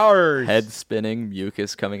 48 hours. Head spinning,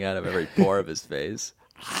 mucus coming out of every pore of his face.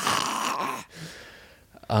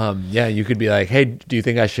 Yeah, you could be like, hey, do you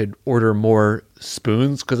think I should order more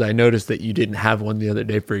spoons? Because I noticed that you didn't have one the other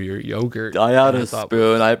day for your yogurt. I had And a thought,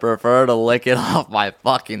 spoon. I prefer to lick it off my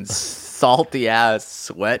fucking salty ass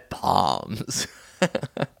sweat palms.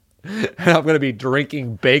 And I'm going to be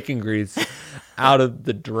drinking bacon grease out of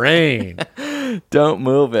the drain. Don't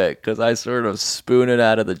move it, because I sort of spoon it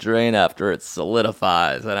out of the drain after it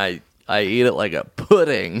solidifies, and I eat it like a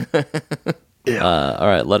pudding. All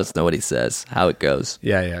right, let us know what he says, how it goes.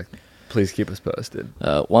 Yeah. Please keep us posted.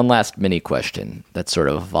 One last mini question that's sort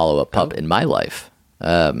of a follow-up up in my life.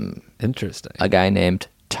 Interesting. A guy named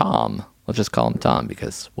Tom. Let's just call him Tom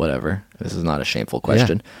because whatever. This is not a shameful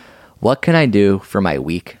question. Yeah. What can I do for my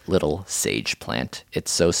weak little sage plant?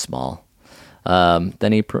 It's so small.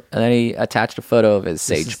 Then he attached a photo of his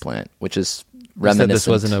sage plant, which is reminiscent. You said this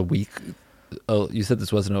wasn't a weak. Oh, you said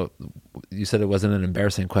this wasn't a. You said it wasn't an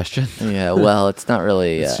embarrassing question. Yeah, well, it's not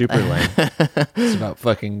really. It's super lame. It's about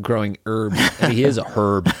fucking growing herbs. And he is a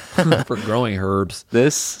herb for growing herbs.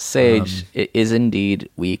 This sage is indeed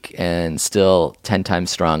weak and still 10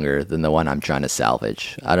 times stronger than the one I'm trying to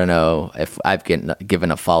salvage. I don't know if I've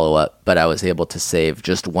given a follow-up, but I was able to save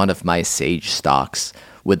just one of my sage stalks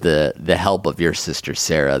with the help of your sister,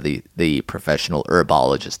 Sarah, the professional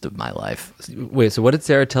herbologist of my life. Wait, so what did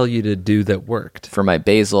Sarah tell you to do that worked? For my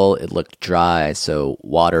basil, it looked dry, so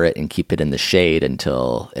water it and keep it in the shade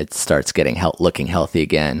until it starts looking healthy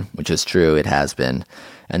again, which is true, it has been.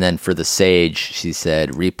 And then for the sage, she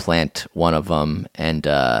said replant one of them and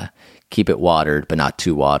keep it watered, but not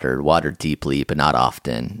too watered. Water deeply, but not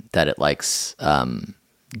often. That it likes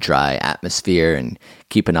dry atmosphere, and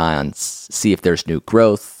keep an eye on see if there's new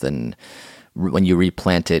growth. And when you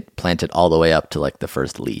replant it, plant it all the way up to like the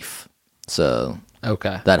first leaf. So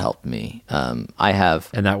Okay. that helped me. I have.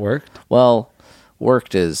 And that worked? Well,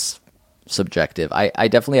 worked is subjective. I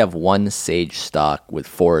definitely have one sage stalk with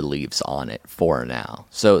 4 leaves on it, 4 now.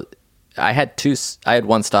 So I had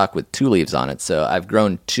one stalk with 2 leaves on it, so I've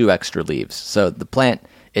grown 2 extra leaves. So the plant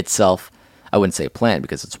itself, I wouldn't say plant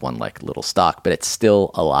because it's one like little stalk, but it's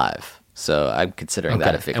still alive. So I'm considering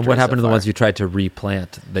that a victory. And what happened to so the far. ones you tried to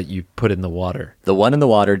replant that you put in the water? The one in the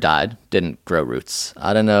water died, didn't grow roots.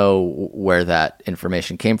 I don't know where that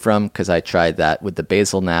information came from because I tried that with the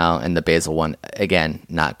basil now, and the basil one, again,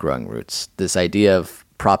 not growing roots. This idea of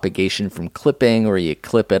propagation from clipping, where you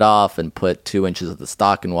clip it off and put 2 inches of the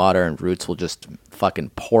stock in water and roots will just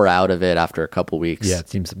fucking pour out of it after a couple weeks. Yeah, it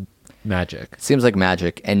seems magic. Seems like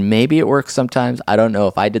magic, and maybe it works sometimes. I don't know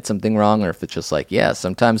if I did something wrong or if it's just like, yeah,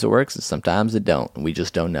 sometimes it works and sometimes it don't. We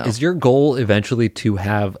just don't know. Is your goal eventually to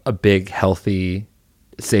have a big, healthy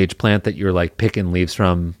sage plant that you're like picking leaves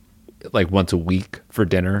from like once a week for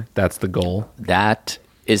dinner? That's the goal? That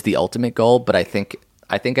is the ultimate goal, but I think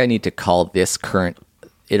I need to call this current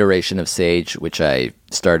iteration of sage, which I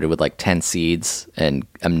started with like 10 seeds and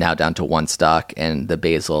I'm now down to 1 stalk, and the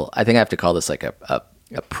basil, I think I have to call this like a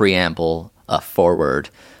preamble, a forward,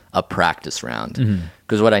 a practice round.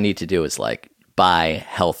 Because what I need to do is like buy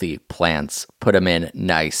healthy plants, put them in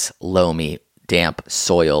nice, loamy, damp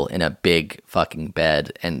soil in a big fucking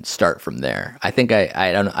bed and start from there. I think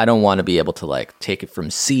I don't want to be able to like take it from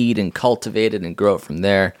seed and cultivate it and grow it from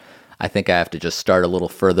there. I think I have to just start a little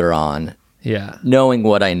further on. Yeah. Knowing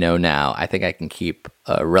what I know now, I think I can keep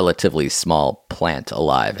a relatively small plant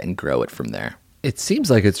alive and grow it from there. It seems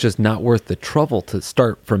like it's just not worth the trouble to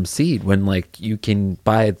start from seed when like you can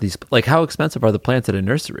buy these. Like, how expensive are the plants at a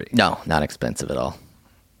nursery? No, not expensive at all.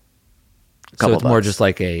 So it's more just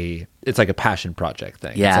like it's like a passion project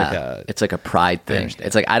thing. Yeah, it's like a pride thing.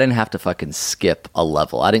 It's like I didn't have to fucking skip a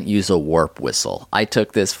level. I didn't use a warp whistle. I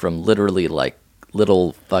took this from literally like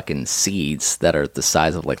little fucking seeds that are the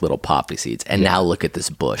size of like little poppy seeds, and now look at this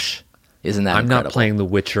bush. Isn't that incredible? not playing The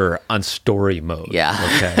Witcher on story mode. Yeah,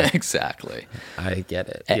 okay. Exactly. I get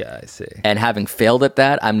it. Yeah, I see. And having failed at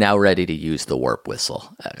that, I'm now ready to use the warp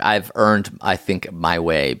whistle. I've earned, I think, my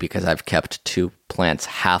way because I've kept 2 plants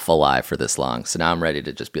half alive for this long. So now I'm ready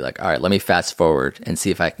to just be like, all right, let me fast forward and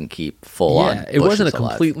see if I can keep full on. Yeah, it wasn't a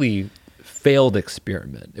alive. completely failed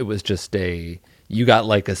experiment. It was just you got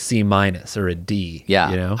like a C- or a D.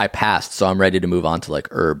 Yeah, you know? I passed, so I'm ready to move on to like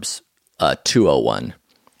herbs 201,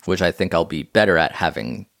 which I think I'll be better at,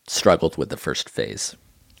 having struggled with the first phase.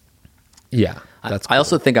 Yeah, that's cool. I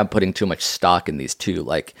also think I'm putting too much stock in these too.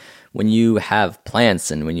 Like when you have plants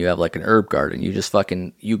and when you have like an herb garden, you just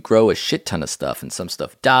you grow a shit ton of stuff, and some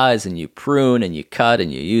stuff dies, and you prune and you cut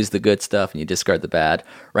and you use the good stuff and you discard the bad.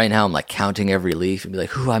 Right now I'm like counting every leaf and be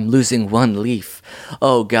like, ooh, I'm losing 1 leaf.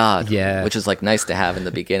 Oh God. Yeah. Which is like nice to have in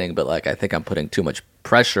the beginning, but like I think I'm putting too much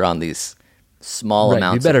pressure on these small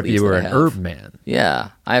amounts. You better of if leaves you were that I an have. herb man.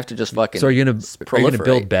 Yeah, I have to just fucking. So are you gonna proliferate.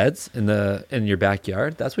 build beds in your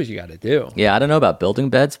backyard? That's what you got to do. Yeah, I don't know about building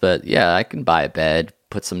beds, but yeah, I can buy a bed,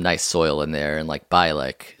 put some nice soil in there, and like buy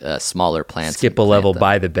like smaller plants. Skip a level,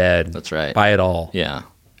 buy the bed. That's right. Buy it all. Yeah,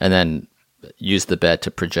 and then use the bed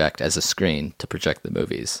to project as a screen to project the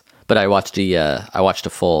movies. But I watched a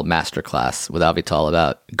full masterclass with Avital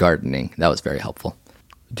about gardening. That was very helpful.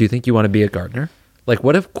 Do you think you want to be a gardener? Like,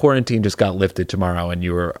 what if quarantine just got lifted tomorrow and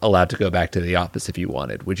you were allowed to go back to the office if you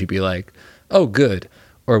wanted? Would you be like, oh, good?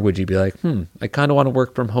 Or would you be like, I kind of want to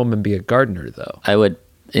work from home and be a gardener, though? I would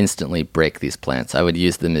instantly break these plants. I would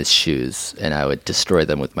use them as shoes, and I would destroy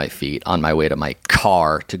them with my feet on my way to my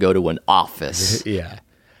car to go to an office. Yeah.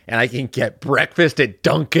 And I can get breakfast at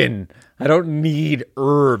Dunkin'. I don't need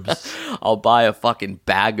herbs. I'll buy a fucking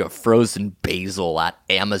bag of frozen basil at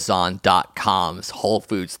Amazon.com's Whole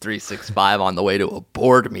Foods 365 on the way to a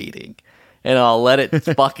board meeting. And I'll let it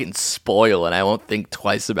fucking spoil, and I won't think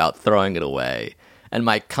twice about throwing it away. And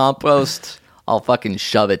my compost, I'll fucking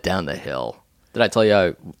shove it down the hill. Did I tell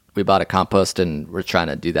you we bought a compost and we're trying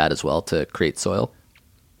to do that as well to create soil?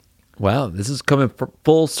 Wow, this is coming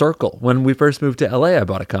full circle. When we first moved to LA, I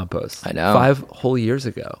bought a compost. I know. 5 whole years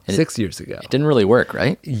ago. 6 years ago. It didn't really work,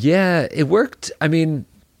 right? Yeah, it worked. I mean,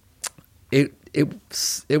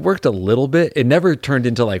 it worked a little bit. It never turned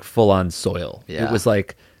into like full on soil. Yeah. It was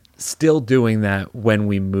like still doing that when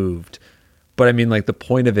we moved. But I mean, like the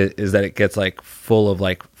point of it is that it gets like full of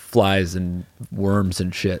like flies and worms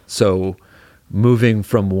and shit. So moving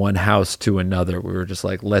from one house to another, we were just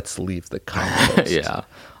like, let's leave the compost. Yeah.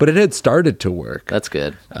 But it had started to work. That's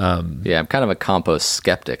good. Yeah, I'm kind of a compost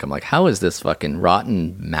skeptic. I'm like, how is this fucking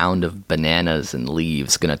rotten mound of bananas and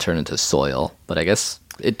leaves going to turn into soil? But I guess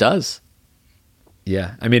it does.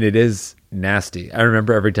 Yeah. I mean, it is nasty. I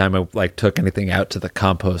remember every time I like took anything out to the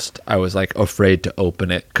compost, I was like afraid to open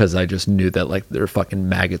it because I just knew that like there were fucking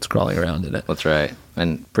maggots crawling around in it. That's right.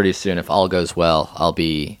 And pretty soon, if all goes well,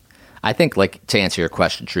 I think, like, to answer your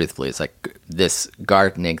question truthfully, it's like this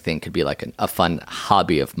gardening thing could be like a fun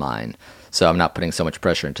hobby of mine. So I'm not putting so much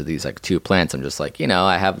pressure into these like 2 plants. I'm just like,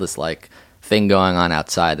 I have this like thing going on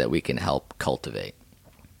outside that we can help cultivate.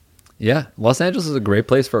 Yeah. Los Angeles is a great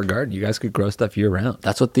place for a garden. You guys could grow stuff year round.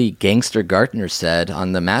 That's what the gangster gardener said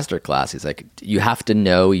on the masterclass. He's like, you have to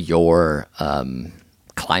know your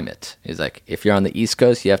climate. He's like, if you're on the East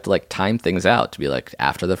Coast, you have to like time things out to be like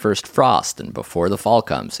after the first frost and before the fall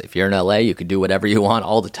comes. If you're in LA, you can do whatever you want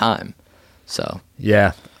all the time. So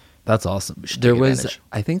yeah, that's awesome.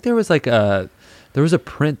 I think there was a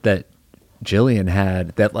print that Jillian had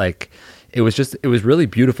that like, it was really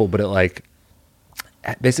beautiful, but it like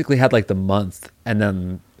basically had like the month and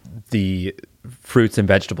then the fruits and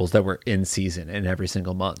vegetables that were in season in every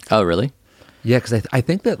single month. Oh, really? Yeah, because I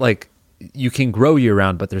think that like you can grow year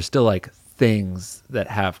round, but there's still like things that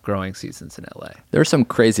have growing seasons in LA. There were some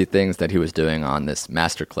crazy things that he was doing on this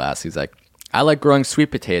masterclass. He's like, I like growing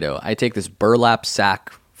sweet potato. I take this burlap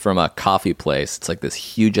sack from a coffee place. It's like this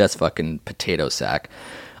huge ass fucking potato sack.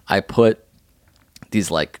 I put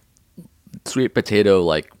these like sweet potato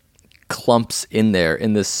like clumps in there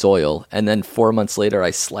in this soil, and then 4 months later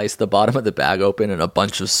I slice the bottom of the bag open and a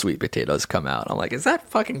bunch of sweet potatoes come out. I'm like, is that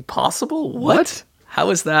fucking possible? What?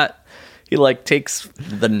 How is that? He like takes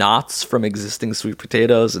the knots from existing sweet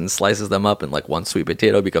potatoes and slices them up, and like one sweet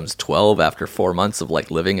potato becomes 12 after 4 months of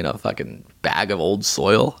like living in a fucking bag of old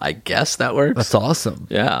soil. I guess that works. That's awesome.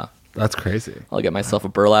 Yeah, that's crazy. I'll get myself a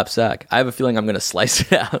burlap sack. I have a feeling I'm gonna slice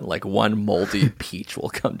it out and like one moldy peach will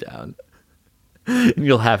come down.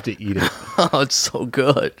 You'll have to eat it. Oh, it's so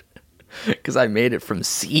good because I made it from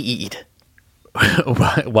seed.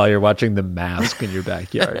 While you're watching The Mask in your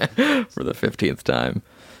backyard for the 15th time.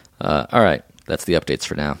 All right, that's the updates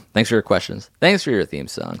for now. Thanks for your questions. Thanks for your theme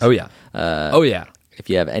songs. Oh yeah. If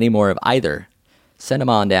you have any more of either, send them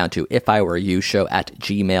on down to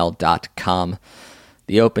ifiwereyoushow@gmail.com.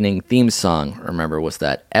 The opening theme song, remember, was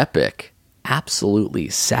that epic, absolutely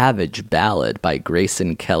savage ballad by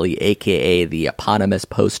Grayson Kelly, aka the eponymous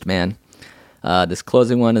Postman. This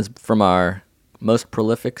closing one is from our most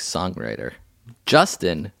prolific songwriter,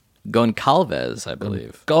 Justin Goncalves, I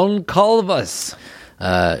believe. Goncalves,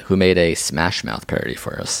 who made a Smash Mouth parody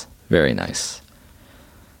for us. Very nice.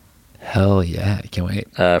 Hell yeah, I can't wait.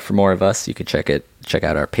 For more of us, you can check out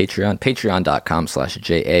our Patreon,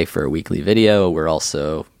 patreon.com/JA for a weekly video. We're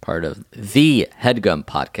also part of the HEADGUM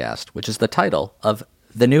Podcast, which is the title of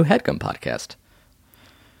the new HEADGUM Podcast.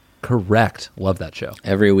 Correct. Love that show.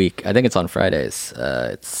 Every week, I think it's on Fridays.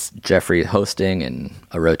 It's Jeffrey hosting and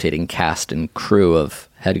a rotating cast and crew of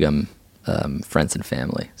HEADGUM friends and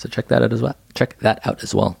family. So check that out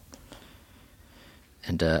as well.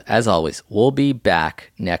 And as always, we'll be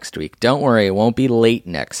back next week. Don't worry, it won't be late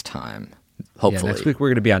next time. Hopefully. Yeah, next week we're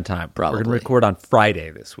going to be on time. Probably. We're going to record on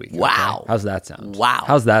Friday this week. Wow. Okay? How's that sound? Wow.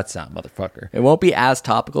 How's that sound, motherfucker? It won't be as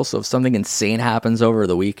topical, so if something insane happens over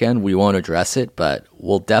the weekend, we won't address it, but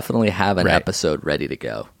we'll definitely have an episode ready to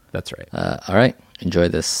go. That's right. All right. Enjoy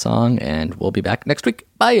this song, and we'll be back next week.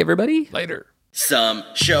 Bye, everybody. Later. Some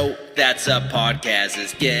show that's a podcast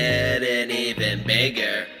is getting even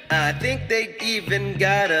bigger. I think they even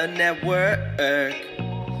got a network.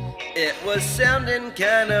 It was sounding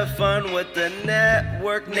kind of fun with the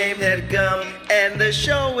network named HEADGUM, and the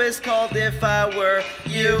show is called If I Were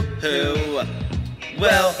You.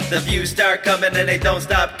 Well, the views start coming and they don't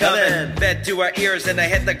stop coming. Fed to our ears and I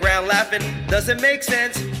hit the ground laughing. Doesn't make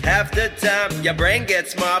sense half the time. Your brain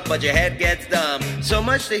gets smart but your head gets dumb. So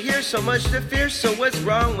much to hear, so much to fear. So what's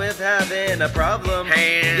wrong with having a problem?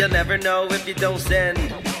 You'll never know if you don't send.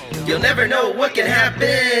 You'll never know what can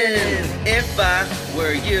happen. If I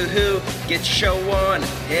were you, get your show on,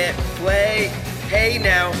 hit play. Hey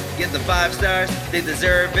now, get the 5 stars, they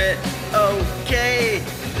deserve it. Okay,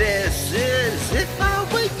 this is If I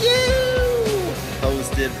Were You,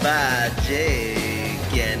 hosted by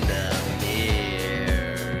Jake and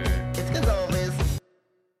Amir. It's 'cause always.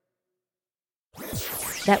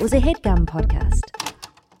 That was a HEADGUM podcast.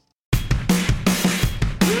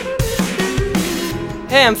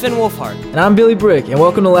 Hey, I'm Finn Wolfhard. And I'm Billy Brick, and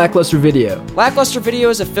welcome to Lackluster Video. Lackluster Video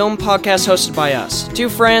is a film podcast hosted by us, 2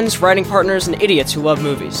 friends, writing partners, and idiots who love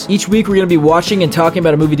movies. Each week we're going to be watching and talking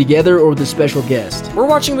about a movie together or with a special guest. We're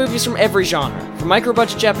watching movies from every genre, from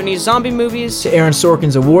micro-budget Japanese zombie movies, to Aaron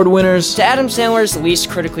Sorkin's award winners, to Adam Sandler's least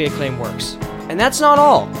critically acclaimed works. And that's not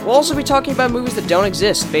all. We'll also be talking about movies that don't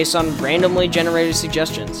exist based on randomly generated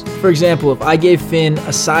suggestions. For example, if I gave Finn a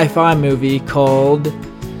sci-fi movie called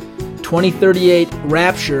 2038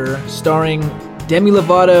 Rapture, starring Demi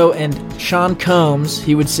Lovato and Sean Combs,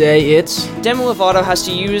 he would say it's... Demi Lovato has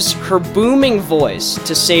to use her booming voice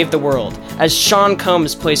to save the world, as Sean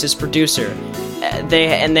Combs plays his producer.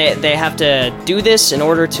 They have to do this in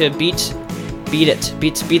order to beat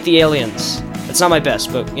the aliens. It's not my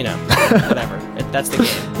best, but, you know, whatever. That's the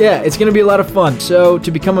game. Yeah, it's going to be a lot of fun. So,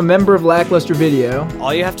 to become a member of Lackluster Video,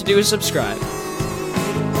 all you have to do is subscribe.